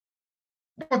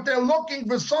 But they're looking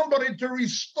for somebody to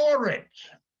restore it.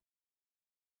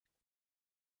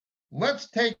 Let's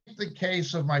take the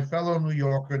case of my fellow New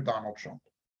Yorker, Donald Trump.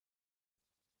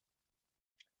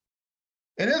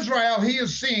 In Israel, he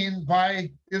is seen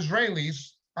by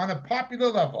Israelis on a popular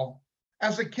level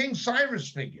as a King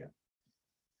Cyrus figure.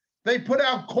 They put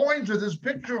out coins with his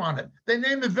picture on it. They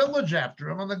named a village after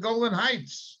him on the Golan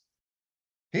Heights.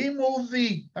 He moved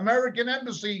the American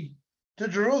embassy to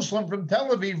Jerusalem from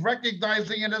Tel Aviv,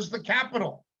 recognizing it as the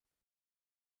capital.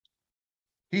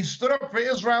 He stood up for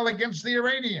Israel against the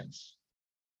Iranians.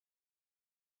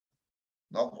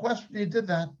 No question he did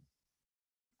that.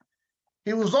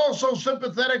 He was also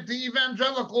sympathetic to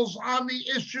evangelicals on the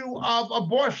issue of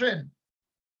abortion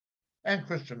and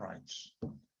Christian rights.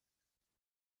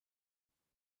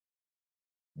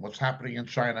 What's happening in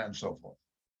China and so forth.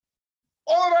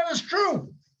 All of that is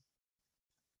true.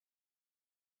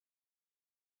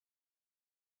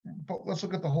 But let's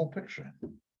look at the whole picture.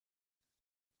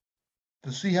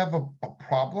 Does he have a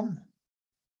problem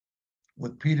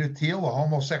with Peter Thiel, a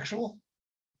homosexual,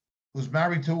 who's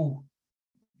married to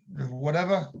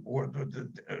whatever? Or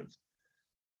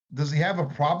does he have a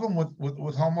problem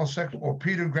with homosexual, or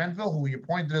Peter Grenville, who he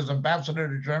appointed as ambassador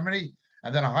to Germany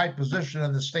and then a high position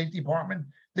in the State Department?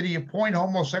 Did he appoint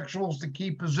homosexuals to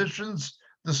key positions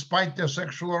despite their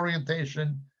sexual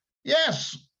orientation?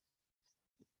 Yes.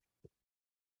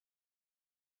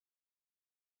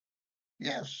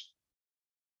 Yes.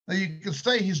 Now you can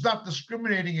say he's not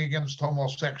discriminating against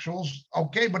homosexuals,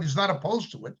 okay, but he's not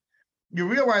opposed to it. You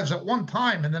realize at one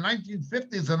time in the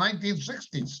 1950s and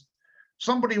 1960s,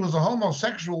 somebody who was a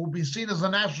homosexual would be seen as a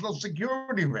national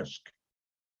security risk.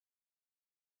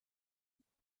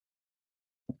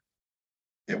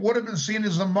 It would have been seen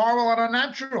as immoral and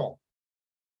unnatural.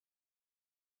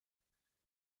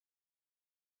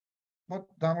 But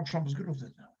Donald Trump is good with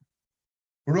it now.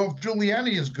 Rudolph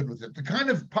Giuliani is good with it. The kind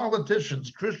of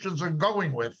politicians Christians are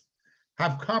going with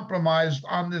have compromised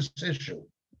on this issue.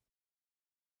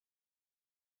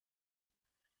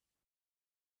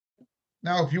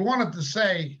 Now, if you wanted to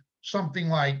say something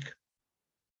like,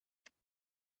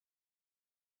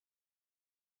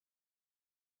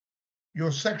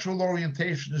 your sexual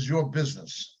orientation is your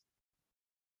business.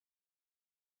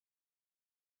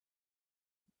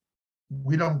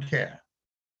 We don't care.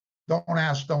 Don't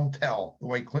ask, don't tell, the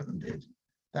way Clinton did.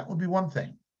 That would be one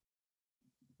thing.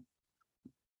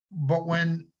 But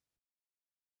when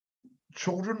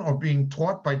children are being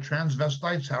taught by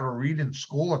transvestites how to read in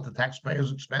school at the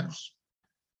taxpayer's expense,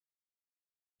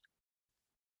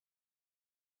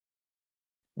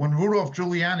 when Rudolph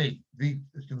Giuliani, the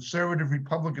conservative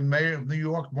Republican mayor of New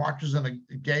York, marches in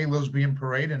a gay lesbian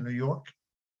parade in New York,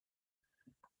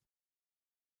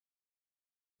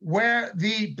 where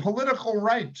the political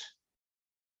right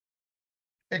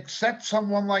accepts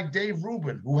someone like Dave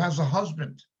Rubin, who has a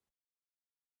husband,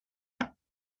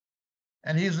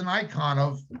 and he's an icon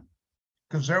of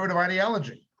conservative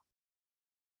ideology.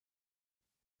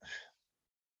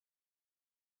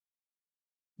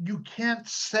 You can't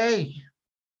say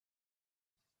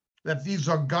that these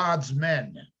are God's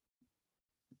men.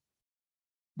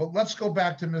 But let's go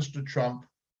back to Mr. Trump,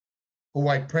 who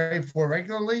I pray for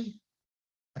regularly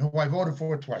and who I voted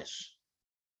for twice.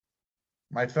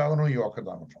 My fellow New Yorker,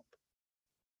 Donald Trump.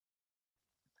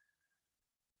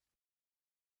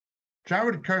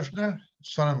 Jared Kushner,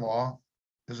 son-in-law,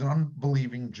 is an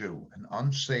unbelieving Jew, an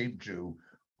unsaved Jew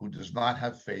who does not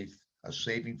have faith, a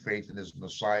saving faith in his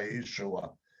Messiah,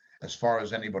 Yeshua, as far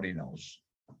as anybody knows.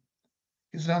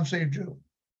 He's an unsaved Jew.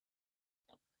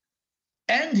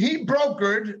 And he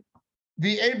brokered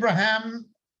the Abraham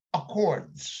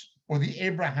Accords, or the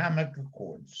Abrahamic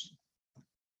Accords.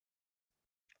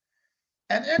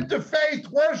 An interfaith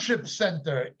worship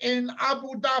center in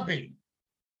Abu Dhabi.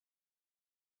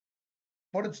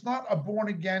 But it's not a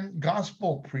born-again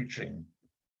gospel preaching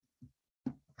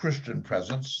Christian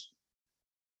presence.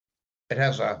 It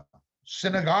has a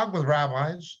synagogue with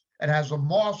rabbis, it has a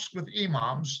mosque with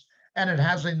imams, and it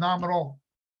has a nominal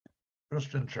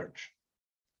Christian church,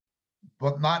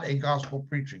 but not a gospel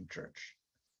preaching church.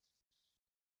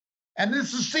 And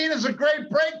this is seen as a great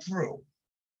breakthrough.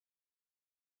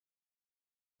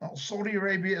 Well, Saudi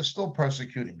Arabia is still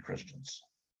persecuting Christians.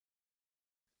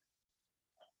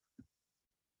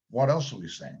 What else are we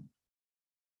saying?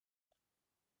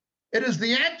 It is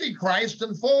the Antichrist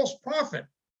and false prophet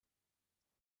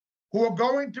who are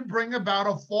going to bring about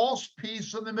a false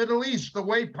peace in the Middle East, the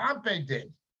way Pompey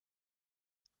did,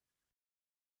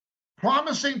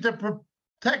 promising to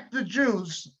protect the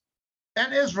Jews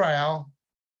and Israel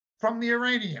from the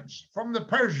Iranians, from the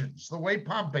Persians, the way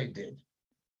Pompey did,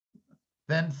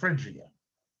 then Phrygia.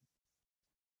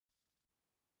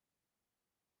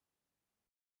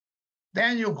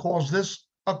 Daniel calls this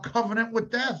a covenant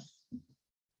with death.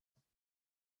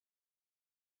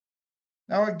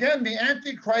 Now, again, the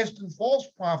Antichrist and false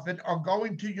prophet are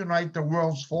going to unite the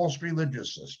world's false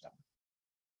religious system.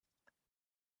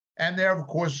 And they're, of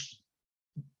course,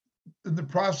 in the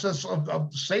process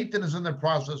of Satan is in the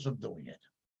process of doing it.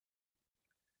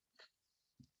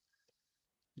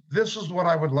 This is what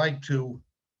I would like to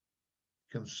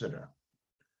consider.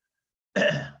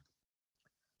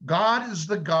 God is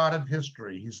the God of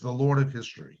history. He's the Lord of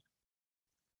history.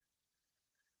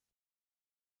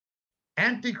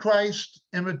 Antichrist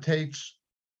imitates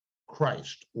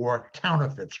Christ or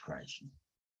counterfeits Christ.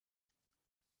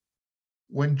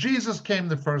 When Jesus came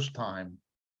the first time,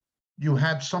 you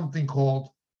had something called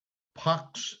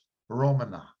Pax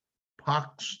Romana.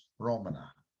 Pax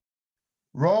Romana.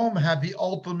 Rome had the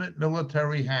ultimate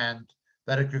military hand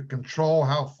that it could control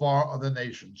how far other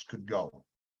nations could go.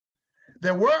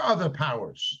 There were other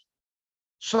powers,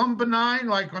 some benign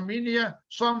like Armenia,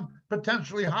 some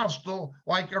potentially hostile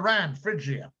like Iran,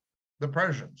 Phrygia, the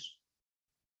Persians.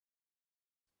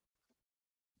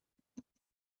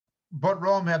 But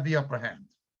Rome had the upper hand.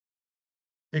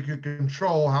 It could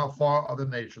control how far other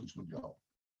nations would go.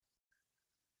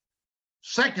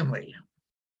 Secondly,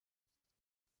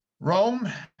 Rome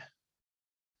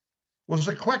was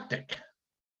eclectic.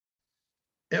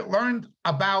 It learned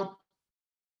about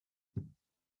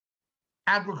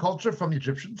agriculture from the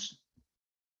Egyptians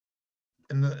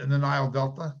in the Nile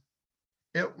Delta.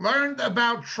 It learned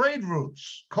about trade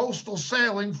routes, coastal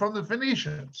sailing from the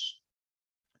Phoenicians.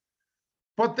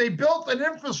 But they built an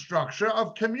infrastructure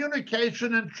of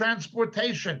communication and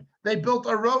transportation. They built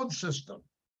a road system.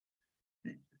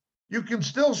 You can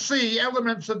still see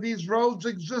elements of these roads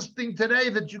existing today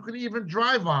that you can even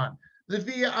drive on. The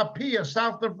Via Appia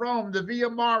south of Rome, the Via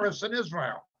Maris in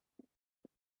Israel.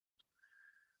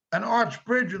 An arch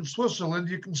bridge in Switzerland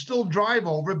you can still drive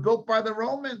over, built by the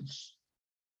Romans.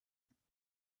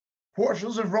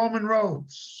 Portions of Roman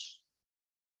roads.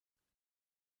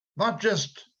 Not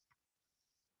just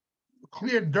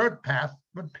clear dirt path,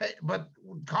 but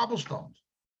cobblestones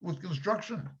with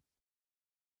construction.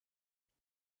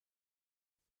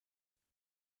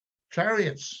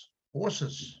 Chariots,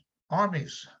 horses,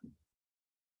 armies.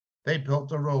 They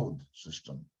built a road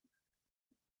system.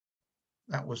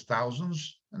 That was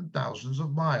thousands and thousands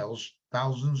of miles,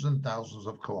 thousands and thousands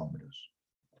of kilometers,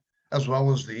 as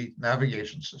well as the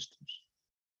navigation systems.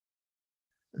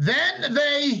 Then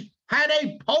they had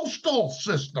a postal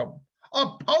system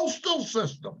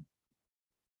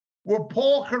where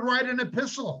Paul could write an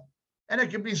epistle and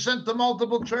it could be sent to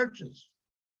multiple churches.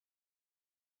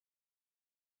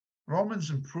 Romans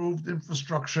improved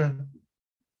infrastructure,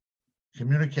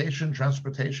 communication,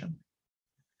 transportation,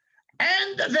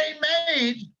 and they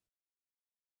made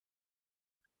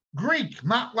Greek,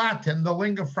 not Latin, the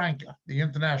lingua franca, the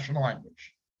international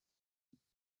language.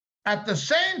 At the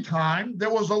same time,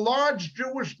 there was a large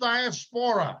Jewish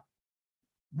diaspora.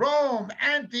 Rome,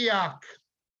 Antioch,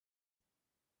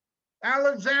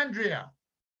 Alexandria,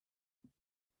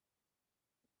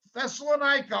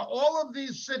 Thessalonica, all of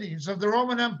these cities of the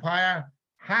Roman Empire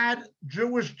had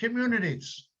Jewish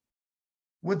communities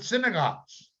with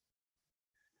synagogues.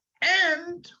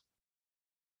 And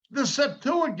the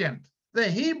Septuagint, the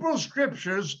Hebrew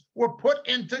scriptures, were put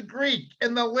into Greek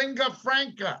in the lingua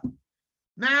franca.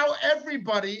 Now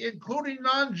everybody, including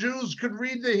non-Jews, could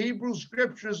read the Hebrew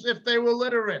scriptures if they were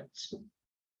literate.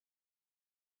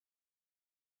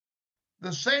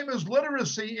 The same as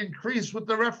literacy increased with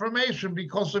the Reformation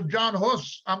because of John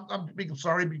Hus.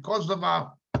 Because of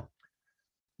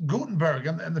Gutenberg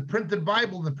and the printed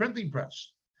Bible and the printing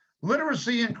press.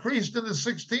 Literacy increased in the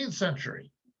 16th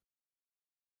century.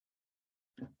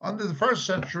 Under the first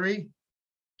century,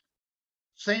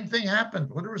 same thing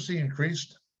happened. Literacy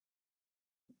increased.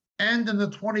 And in the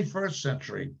 21st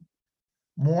century,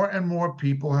 more and more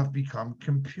people have become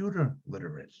computer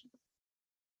literate.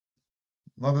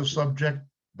 Another subject,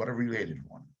 but a related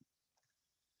one.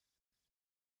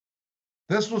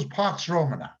 This was Pax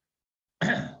Romana.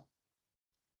 The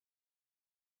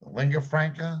lingua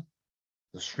franca,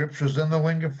 the scriptures in the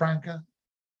lingua franca,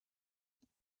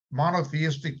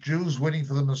 monotheistic Jews waiting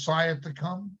for the Messiah to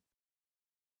come,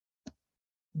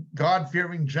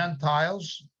 God-fearing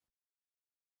Gentiles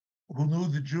who knew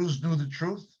the Jews knew the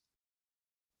truth.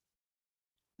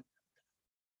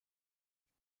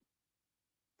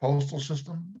 Postal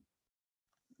system,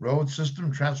 road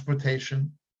system,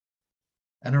 transportation,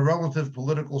 and a relative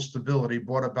political stability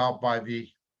brought about by the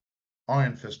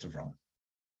Iron Fist of Rome.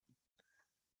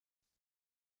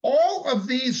 All of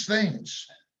these things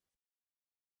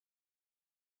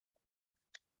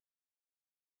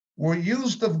were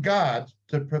used of God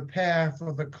to prepare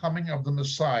for the coming of the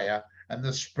Messiah and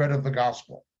the spread of the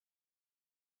gospel.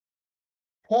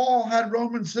 Paul had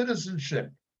Roman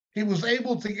citizenship. He was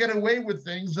able to get away with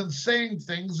things and saying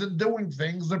things and doing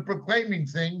things and proclaiming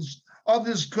things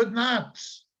others could not.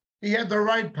 He had the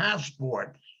right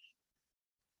passport.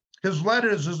 His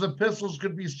letters, his epistles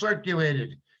could be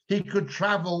circulated. He could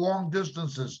travel long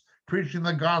distances, preaching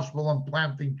the gospel and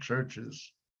planting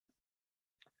churches.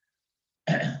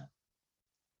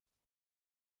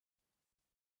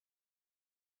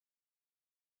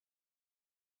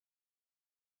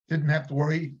 Didn't have to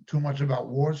worry too much about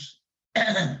wars.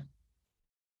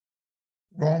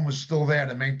 Rome was still there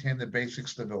to maintain the basic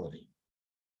stability.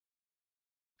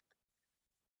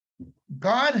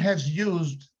 God has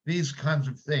used these kinds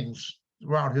of things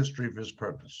throughout history for his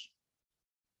purpose.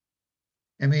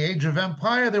 In the Age of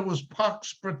Empire, there was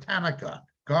Pax Britannica.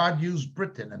 God used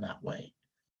Britain in that way.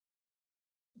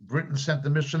 Britain sent the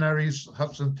missionaries,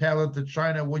 Hudson Taylor to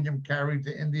China, William Carey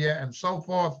to India, and so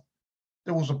forth.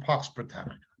 There was a Pax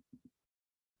Britannica.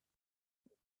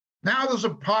 Now there's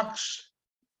a Pax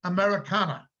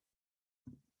Americana.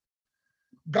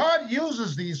 God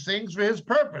uses these things for his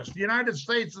purpose. The United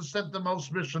States has sent the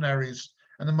most missionaries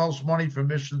and the most money for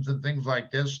missions and things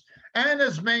like this, and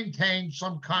has maintained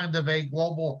some kind of a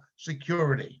global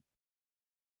security,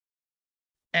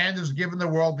 and has given the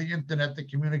world the internet, the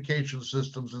communication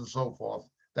systems, and so forth.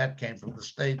 That came from the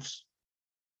States.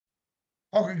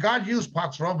 Okay, God used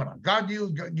Pax Romana. God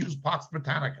used Pax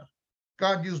Britannica.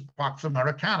 God used Pax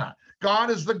Americana. God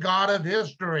is the God of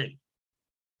history.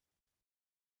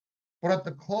 But at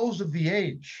the close of the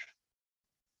age,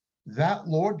 that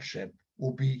lordship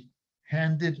will be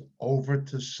handed over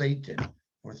to Satan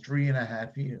for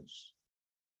 3.5 years.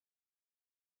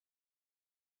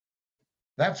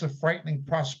 That's a frightening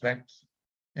prospect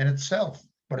in itself,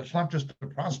 but it's not just a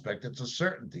prospect, it's a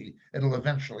certainty. It'll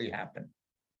eventually happen.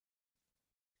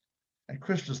 And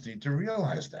Christians need to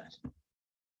realize that.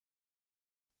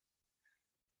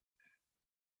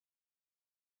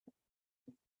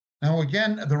 Now,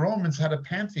 again, the Romans had a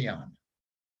pantheon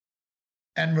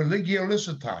and religio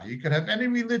licita. You could have any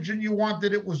religion you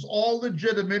wanted. It was all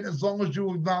legitimate as long as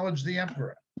you acknowledged the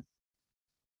emperor.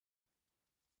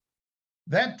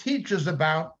 That teaches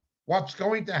about what's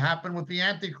going to happen with the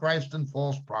Antichrist and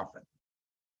false prophet.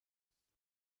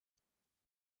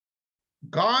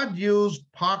 God used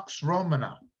Pax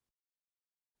Romana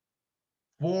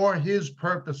for his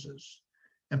purposes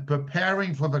in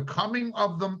preparing for the coming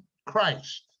of the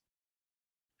Christ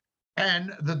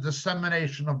and the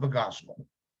dissemination of the gospel.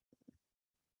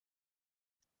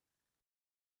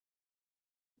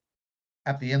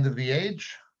 At the end of the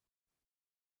age,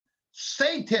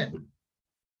 Satan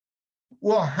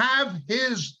will have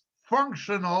his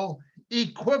functional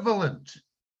equivalent.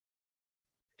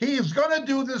 He is going to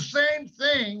do the same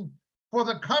thing for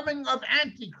the coming of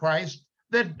Antichrist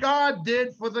that God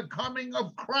did for the coming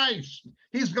of Christ.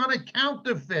 He's going to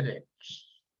counterfeit it.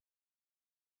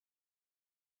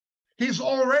 He's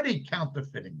already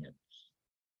counterfeiting it.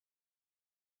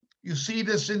 You see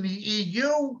this in the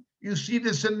EU. You see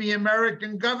this in the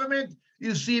American government.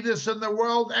 You see this in the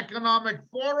World Economic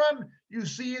Forum. You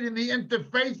see it in the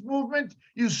interfaith movement.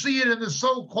 You see it in the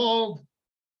so-called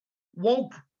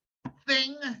woke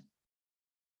thing,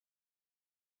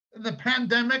 in the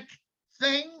pandemic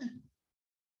thing.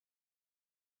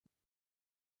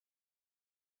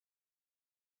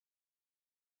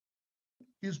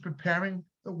 He's preparing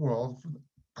the world for the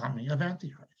coming of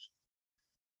Antichrist.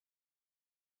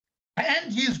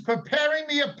 And he's preparing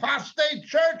the apostate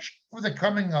church for the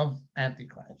coming of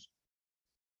Antichrist.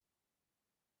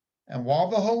 And while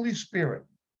the Holy Spirit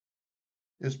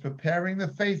is preparing the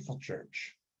faithful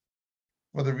church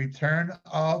for the return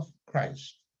of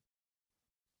Christ,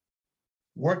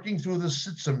 working through the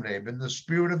Sitzumleben, the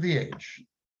spirit of the age,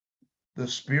 the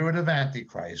spirit of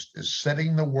Antichrist is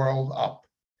setting the world up.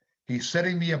 He's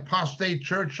setting the apostate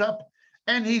church up,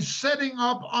 and he's setting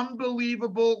up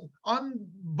unbelieving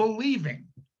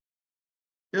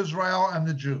Israel and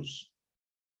the Jews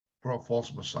for a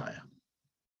false Messiah.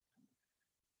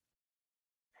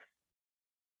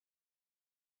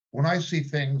 When I see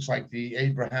things like the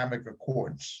Abrahamic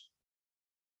Accords,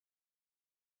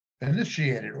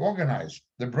 initiated, organized,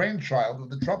 the brainchild of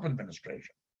the Trump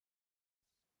administration,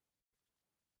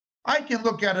 I can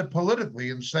look at it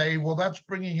politically and say, well, that's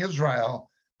bringing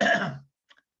Israel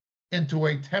into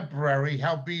a temporary,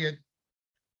 howbeit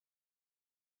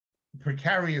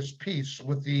precarious peace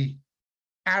with the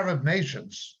Arab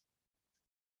nations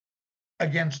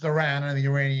against Iran and the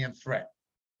Iranian threat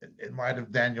in light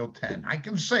of Daniel 10. I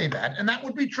can say that, and that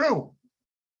would be true.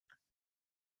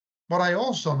 But I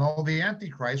also know the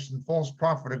Antichrist and false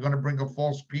prophet are going to bring a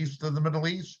false peace to the Middle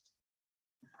East.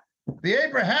 The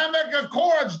Abrahamic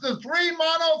Accords, the three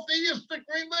monotheistic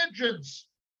religions.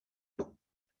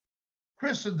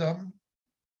 Christendom,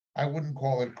 I wouldn't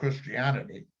call it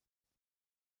Christianity.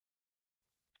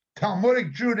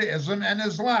 Talmudic Judaism and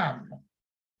Islam.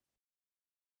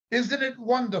 Isn't it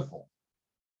wonderful?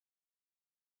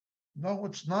 No,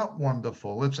 it's not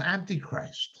wonderful. It's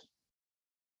Antichrist.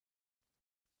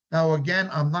 Now, again,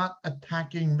 I'm not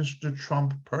attacking Mr.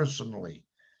 Trump personally.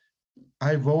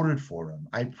 I voted for him.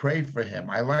 I prayed for him.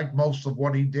 I like most of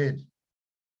what he did.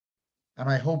 And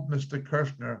I hope Mr.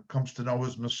 Kirshner comes to know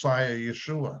his Messiah,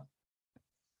 Yeshua.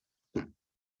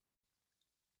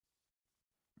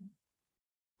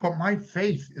 But my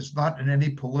faith is not in any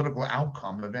political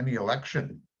outcome of any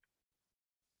election.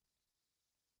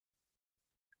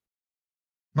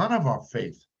 None of our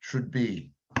faith should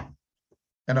be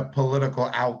in a political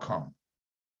outcome.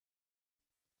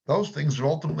 Those things are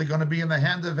ultimately going to be in the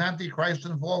hand of Antichrist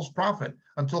and false prophet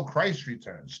until Christ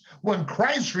returns. When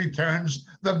Christ returns,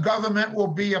 the government will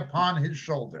be upon his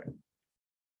shoulder.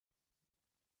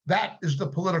 That is the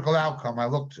political outcome I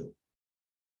look to.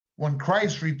 When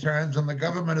Christ returns and the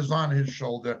government is on his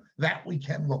shoulder, that we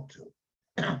can look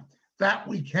to. That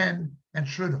we can and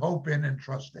should hope in and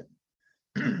trust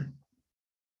in.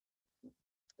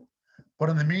 But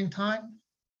in the meantime,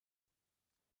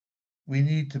 we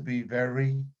need to be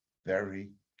very,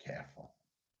 very careful.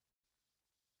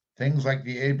 Things like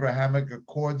the Abrahamic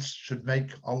Accords should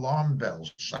make alarm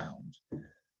bells sound.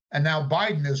 And now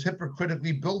Biden is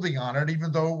hypocritically building on it,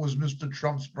 even though it was Mr.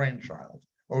 Trump's brainchild,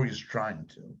 or he's trying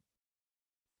to.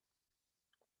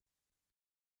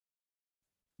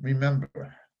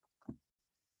 Remember,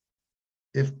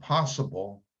 if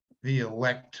possible, the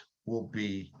elect will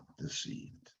be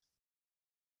deceived.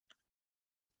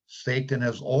 Satan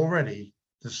has already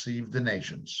deceived the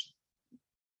nations.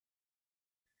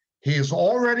 He has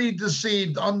already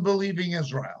deceived unbelieving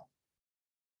Israel.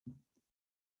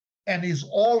 And he's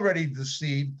already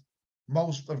deceived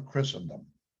most of Christendom.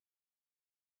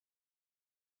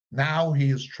 Now he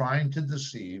is trying to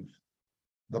deceive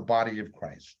the body of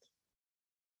Christ.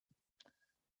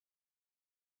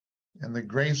 In the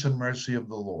grace and mercy of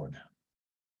the Lord,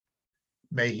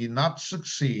 may he not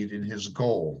succeed in his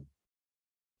goal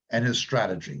and his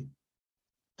strategy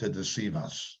to deceive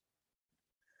us.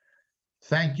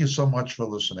 Thank you so much for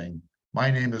listening. My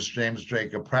name is James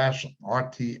Jacob Prasch,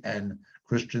 RTN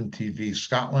Christian TV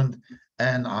Scotland,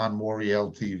 and on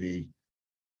Moriel TV.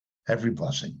 Every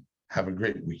blessing. Have a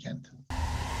great weekend.